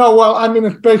 No, well, I mean,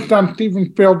 it's based on Steven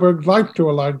Spielberg's life to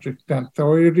a large extent.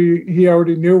 So he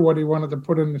already knew what he wanted to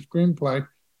put in the screenplay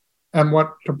and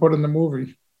what to put in the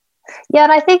movie. Yeah,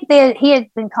 and I think he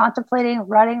had been contemplating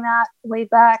writing that way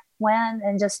back when,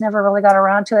 and just never really got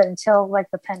around to it until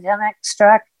the pandemic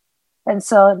struck. And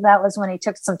so that was when he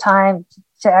took some time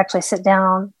to actually sit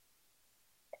down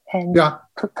and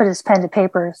put his pen to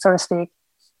paper, so to speak.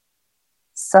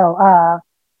 So,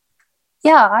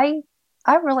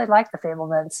 I really liked The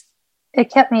Fabelmans. It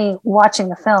kept me watching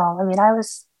the film. I mean, I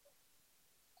was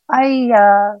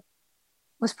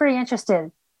pretty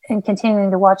interested in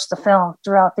continuing to watch the film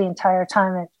throughout the entire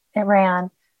time it ran.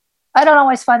 I don't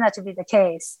always find that to be the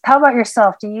case. How about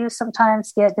yourself? Do you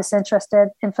sometimes get disinterested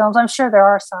in films? I'm sure there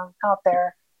are some out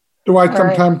there. Do I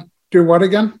sometimes do what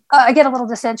again? I get a little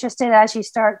disinterested as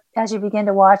you begin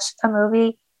to watch a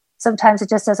movie. Sometimes it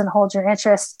just doesn't hold your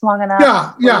interest long enough.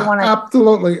 Yeah,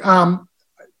 absolutely.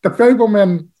 The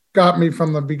Fabelman got me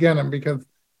from the beginning because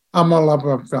I'm a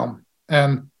lover of film,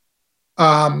 and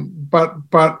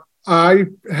but I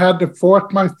had to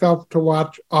force myself to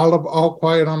watch all of All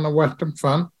Quiet on the Western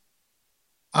Front.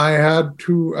 I had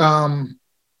to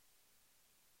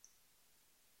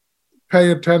pay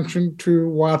attention to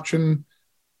watching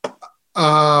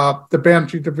The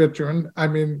Banshees of Inisherin. I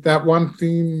mean, that one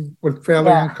scene was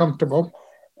fairly uncomfortable.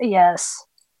 Yes.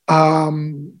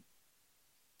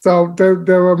 So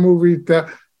there are movies that,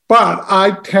 but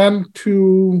I tend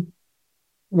to,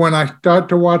 when I start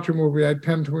to watch a movie, I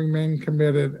tend to remain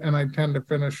committed and I tend to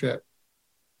finish it.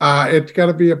 It's got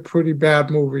to be a pretty bad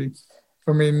movie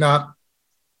for me not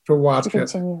to watch it.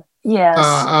 Continue. Yes.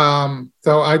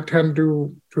 So I tend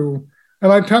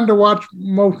and I tend to watch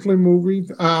mostly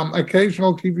movies,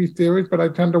 occasional TV series, but I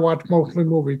tend to watch mostly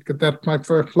movies because that's my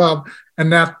first love.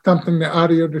 And that's something the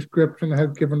audio description has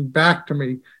given back to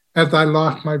me as I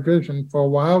lost my vision. For a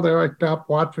while there, I stopped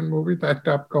watching movies. I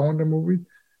stopped going to movies.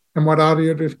 And what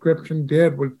audio description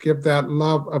did was give that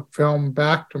love of film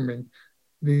back to me.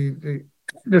 The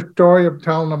story of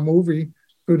telling a movie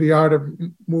through the art of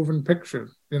moving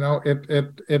pictures.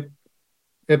 It's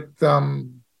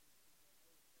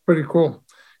pretty cool.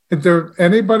 Is there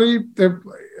anybody that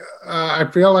I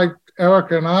feel like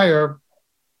Erika and I are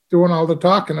doing all the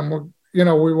talking, and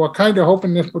we were kind of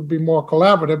hoping this would be more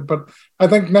collaborative, but I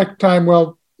think next time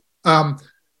we'll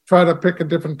try to pick a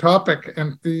different topic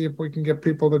and see if we can get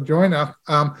people to join us.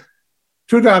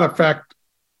 To that effect,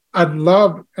 I'd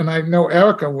love, and I know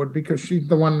Erika would because she's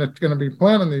the one that's going to be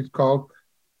planning these calls,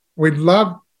 we'd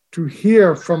love to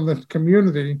hear from this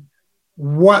community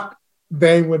what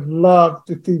they would love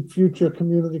to see future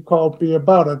community calls be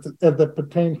about as it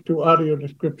pertains to audio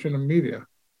description and media.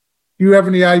 Do you have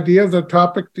any ideas or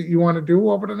topics that you want to do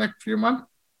over the next few months?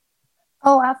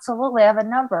 Oh, absolutely. I have a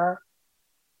number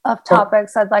of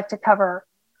topics I'd like to cover.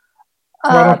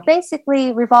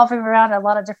 Basically revolving around a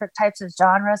lot of different types of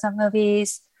genres of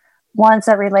movies, ones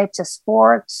that relate to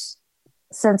sports,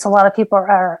 since a lot of people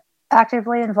are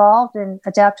actively involved in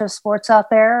adaptive sports out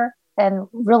there and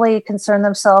really concern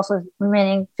themselves with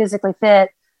remaining physically fit.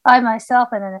 I myself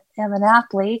am an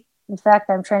athlete, In fact,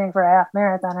 I'm training for a half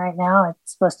marathon right now.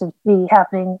 It's supposed to be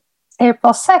happening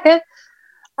April 2nd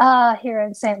here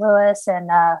in St. Louis. And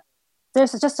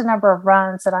there's just a number of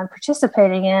runs that I'm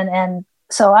participating in. And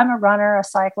so I'm a runner, a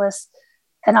cyclist,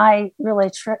 and I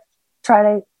really try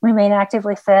to remain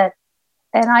actively fit.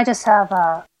 And I just have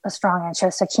a strong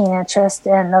interest, a keen interest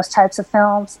in those types of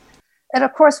films. And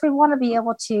of course, we want to be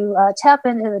able to tap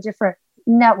into the different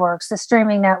networks, the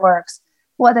streaming networks,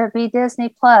 whether it be Disney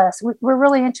Plus. We're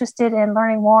really interested in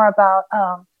learning more about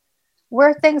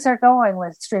where things are going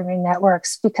with streaming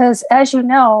networks, because as you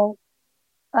know,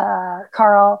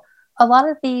 Carl, a lot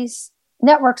of these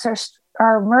networks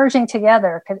are merging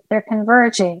together. They're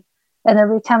converging, and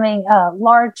they're becoming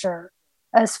larger.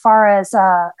 As far as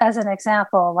an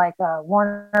example, like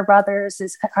Warner Brothers,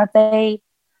 aren't they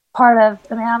part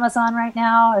of Amazon right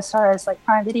now? As far as like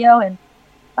Prime Video and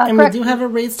we do have a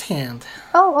raised hand.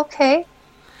 Oh, okay.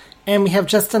 And we have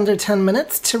just under 10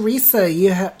 minutes. Teresa,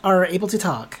 you are able to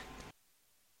talk.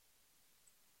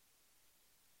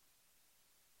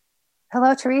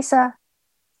 Hello, Teresa.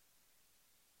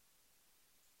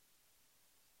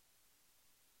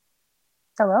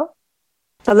 Hello.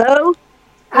 Hello.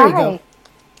 There you go.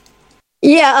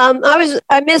 Yeah,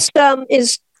 I missed.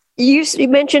 You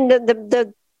mentioned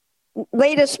the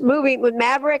latest movie with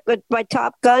Maverick by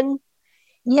Top Gun?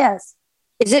 Yes.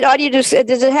 Is it audio? Does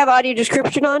it have audio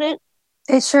description on it?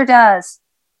 It sure does.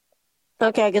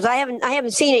 Okay, because I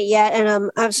haven't seen it yet, and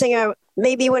I was thinking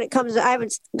maybe when it comes, I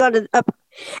haven't gone to up.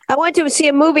 I went to see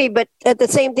a movie, but at the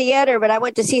same theater, but I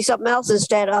went to see something else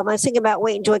instead. I was thinking about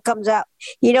waiting until it comes out.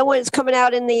 You know when it's coming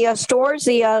out in the stores,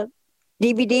 the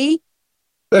DVD.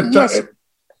 Yes.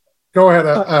 Go ahead.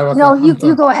 No,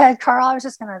 you go ahead, Carl. I was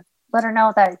just going to let her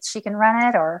know that she can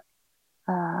rent it, or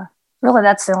really,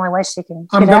 that's the only way she can.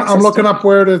 I'm looking up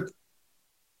where it is.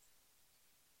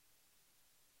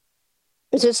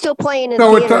 Is it still playing in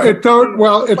theaters?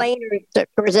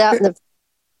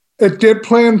 It did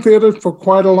play in theaters for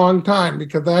quite a long time,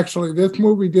 because actually this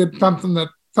movie did something that's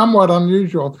somewhat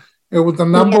unusual. It was the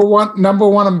number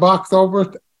one in box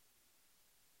office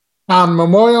on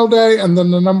Memorial Day, and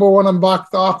then the number one in box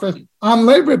office on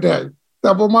Labor Day,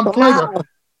 several months later.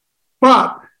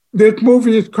 But this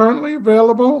movie is currently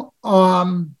available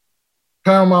on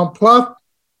Paramount Plus,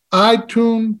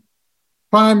 iTunes,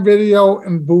 Prime Video,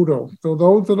 and Vudu. So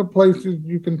those are the places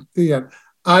you can see it.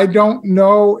 I don't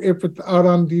know if it's out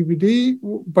on DVD,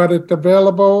 but it's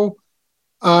available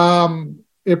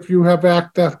if you have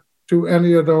access to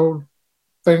any of those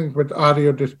things with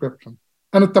audio description.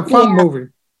 And it's a fun movie.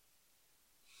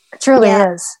 It truly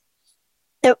is.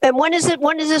 And when is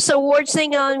this awards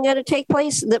thing going to take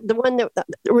place? The one that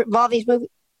involves these movies?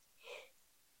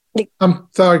 I'm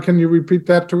sorry, can you repeat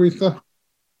that, Teresa?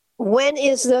 When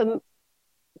is the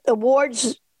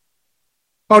awards?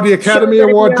 Oh, the Academy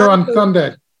Awards are on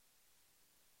Sunday.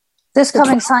 This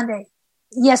coming Sunday.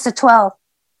 Yes, the 12th.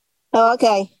 Oh,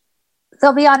 okay.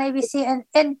 They'll be on ABC.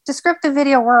 And Descriptive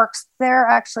Video Works, they're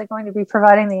actually going to be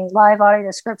providing the live audio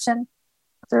description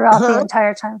throughout the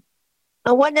entire time.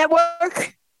 On what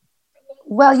network?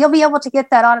 Well, you'll be able to get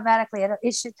that automatically.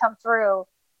 It should come through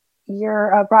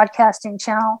your broadcasting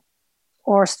channel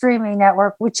or streaming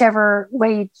network, whichever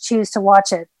way you choose to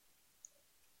watch it.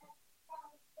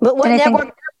 But what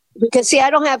network? Because see, I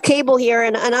don't have cable here,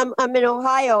 and I'm in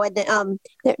Ohio, and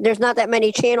there's not that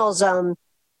many channels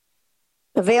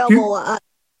available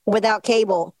without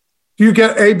cable. Do you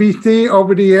get ABC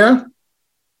over the air?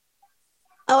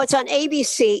 Oh, it's on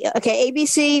ABC. Okay,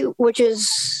 ABC, which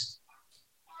is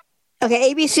I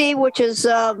think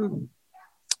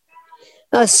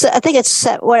it's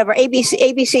whatever.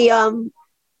 ABC.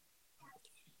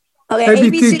 Okay,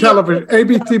 ABC television,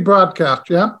 ABC broadcast.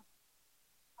 Yeah.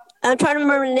 I'm trying to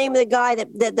remember the name of the guy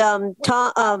that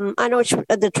Tom. I know it's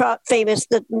the famous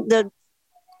the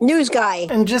news guy.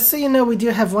 And just so you know, we do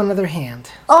have one other hand.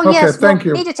 Oh, okay, yes. Thank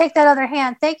you. We need to take that other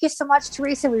hand. Thank you so much,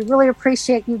 Teresa. We really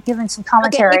appreciate you giving some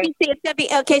commentary.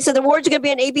 Okay, so the awards are going to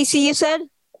be on ABC, you said?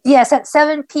 Yes, at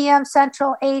 7 p.m.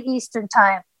 Central, 8 Eastern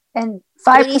Time, and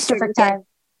 5 Pacific Time.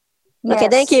 Yes. Okay,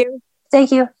 thank you.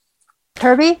 Thank you.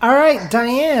 Herbie? All right,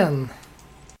 Diane.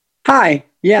 Hi.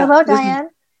 Yeah. Hello, Diane.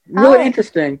 Really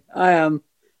interesting. I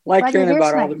like hearing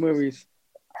about all the movies.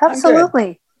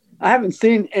 Absolutely. I haven't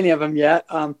seen any of them yet.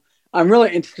 I'm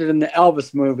really interested in the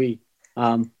Elvis movie.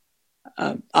 I'll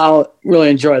really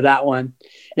enjoy that one.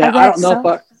 Yeah, I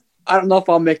don't know if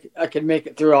I can make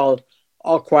it through all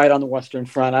Quiet on the Western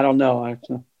Front. I don't know. I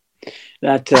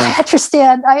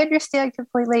understand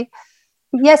completely.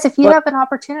 Yes, if you have an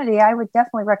opportunity, I would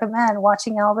definitely recommend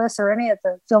watching Elvis or any of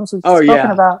the films we've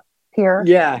spoken about here.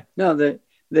 Yeah, no, the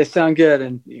they sound good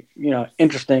and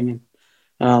interesting.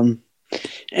 And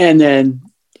then,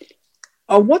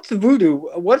 what's Voodoo?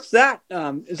 What's that?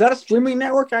 Is that a streaming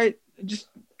network? I just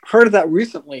heard of that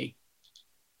recently.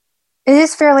 It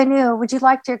is fairly new. Would you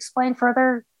like to explain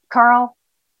further, Carl?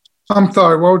 I'm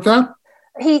sorry, what was that?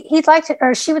 He'd like to,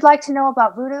 or she would like to know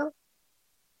about Voodoo.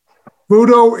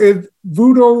 Voodoo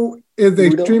is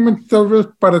a streaming service,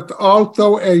 but it's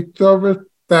also a service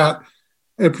that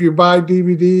if you buy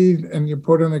DVDs and you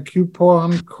put in a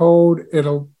coupon code,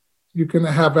 you can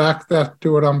have access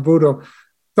to it on Voodoo.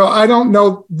 So I don't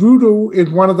know. Voodoo is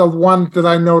one of the ones that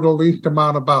I know the least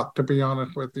amount about, to be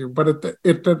honest with you. But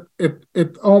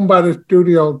it's owned by the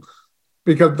studio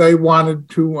because they wanted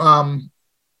to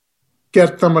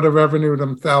get some of the revenue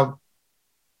themselves.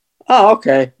 Oh,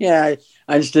 okay. Yeah,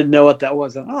 I just didn't know what that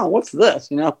was. Oh, what's this?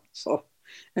 So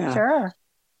yeah. Sure.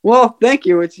 Well, thank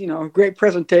you. It's a great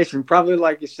presentation. Probably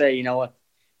like you say,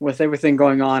 with everything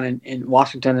going on in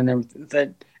Washington and everything,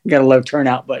 that got a low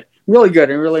turnout, but really good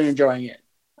and really enjoying it.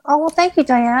 Oh, well, thank you,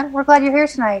 Diane. We're glad you're here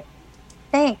tonight.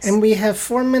 Thanks. And we have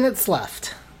 4 minutes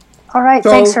left. All right. So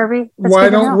thanks, Herbie. Why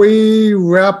don't we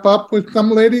wrap up with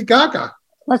some Lady Gaga?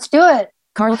 Let's do it.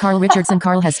 Carl Richardson.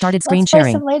 Carl has started screen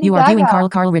sharing. You are viewing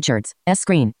Carl Richards.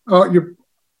 Screen. Oh,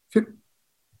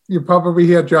 you probably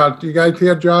hear Jaws. Do you guys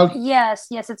hear Jaws? Yes,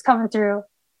 it's coming through.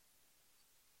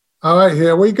 All right,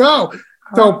 here we go.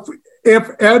 So if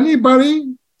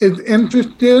anybody is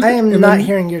interested... I am not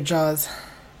hearing your Jaws.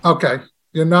 Okay,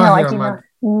 you're not hearing mine.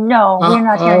 No, we're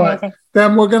not hearing anything.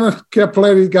 Then we're going to skip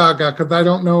Lady Gaga because I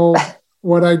don't know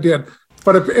what I did.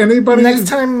 But if anybody... Next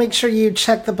time, make sure you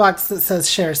check the box that says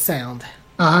share sound.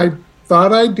 I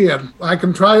thought I did. I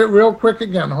can try it real quick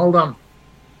again. Hold on.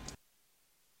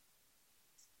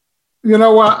 You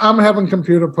know what? I'm having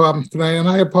computer problems today, and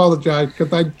I apologize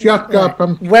because I just got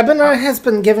from... Webinar has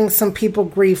been giving some people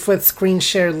grief with screen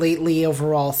share lately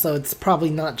overall, so it's probably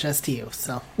not just you.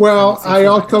 So. Well, I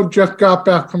also just got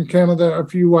back from Canada a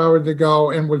few hours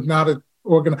ago and was not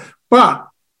organized. But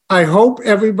I hope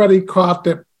everybody caught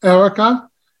that Erika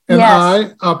and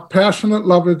I are passionate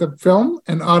lovers of film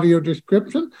and audio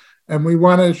description, and we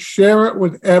want to share it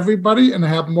with everybody and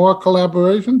have more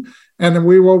collaboration. And then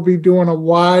we will be doing a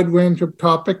wide range of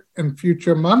topics in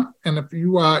future months. And if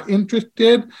you are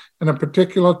interested in a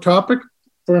particular topic,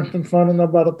 for instance, finding out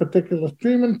about a particular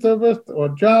streaming service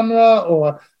or genre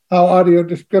or how audio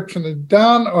description is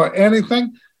done or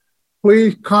anything,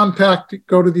 please go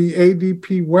to the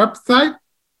ADP website.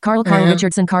 Carl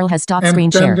Richardson. Carl has stopped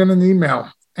screen share. And send in an email,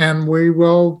 and we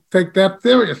will take that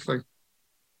seriously.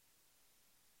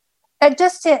 And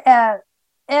just to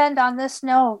end on this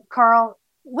note, Carl,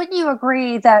 wouldn't you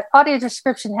agree that audio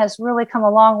description has really come a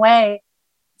long way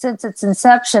since its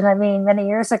inception? I mean, many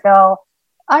years ago.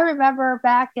 I remember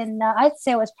back in, I'd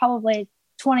say it was probably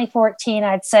 2014,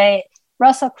 I'd say,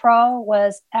 Russell Crowe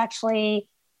was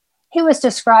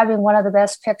describing one of the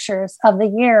best pictures of the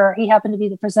year. He happened to be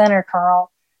the presenter,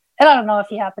 Carl. And I don't know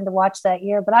if you happened to watch that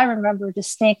year, but I remember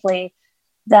distinctly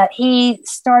that he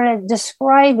started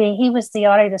describing, he was the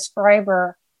audio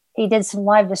describer. He did some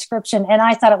live description, and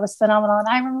I thought it was phenomenal. And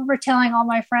I remember telling all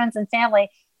my friends and family,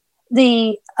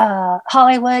 the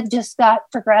Hollywood just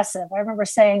got progressive. I remember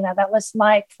saying that was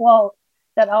my quote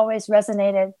that always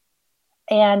resonated.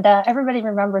 And everybody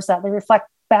remembers that. They reflect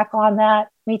back on that,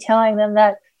 me telling them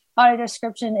that audio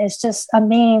description is just a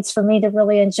means for me to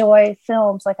really enjoy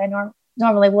films like I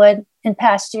normally would in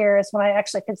past years when I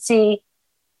actually could see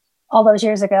all those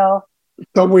years ago.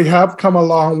 So we have come a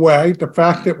long way. The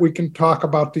fact that we can talk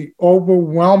about the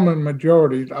overwhelming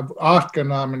majority of Oscar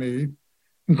nominees,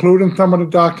 including some of the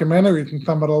documentaries and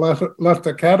some of the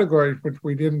lesser categories, which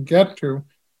we didn't get to,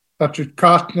 such as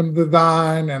costume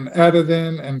design and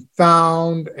editing and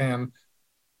sound and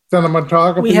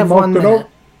cinematography. We have 1 minute.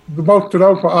 Most of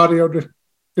those were audio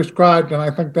described, and I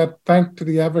think that thanks to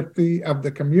the advocacy of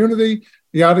the community,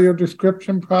 the Audio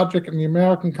Description Project, and the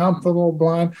American Council of the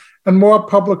Blind, and more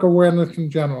public awareness in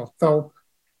general. So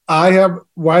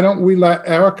why don't we let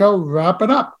Erika wrap it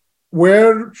up?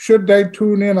 Where should they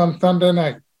tune in on Sunday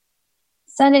night?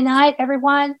 Sunday night,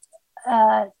 everyone,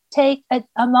 take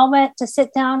a moment to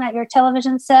sit down at your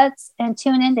television sets and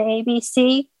tune into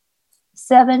ABC,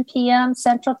 7 p.m.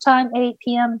 Central Time, 8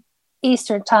 p.m.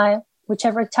 Eastern Time,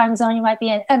 whichever time zone you might be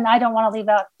in. And I don't want to leave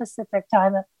out Pacific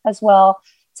Time as well,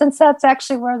 since that's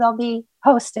actually where they'll be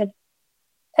hosted.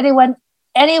 Anyway,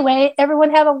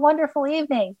 everyone have a wonderful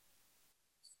evening.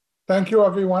 Thank you,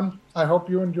 everyone. I hope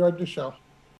you enjoyed the show.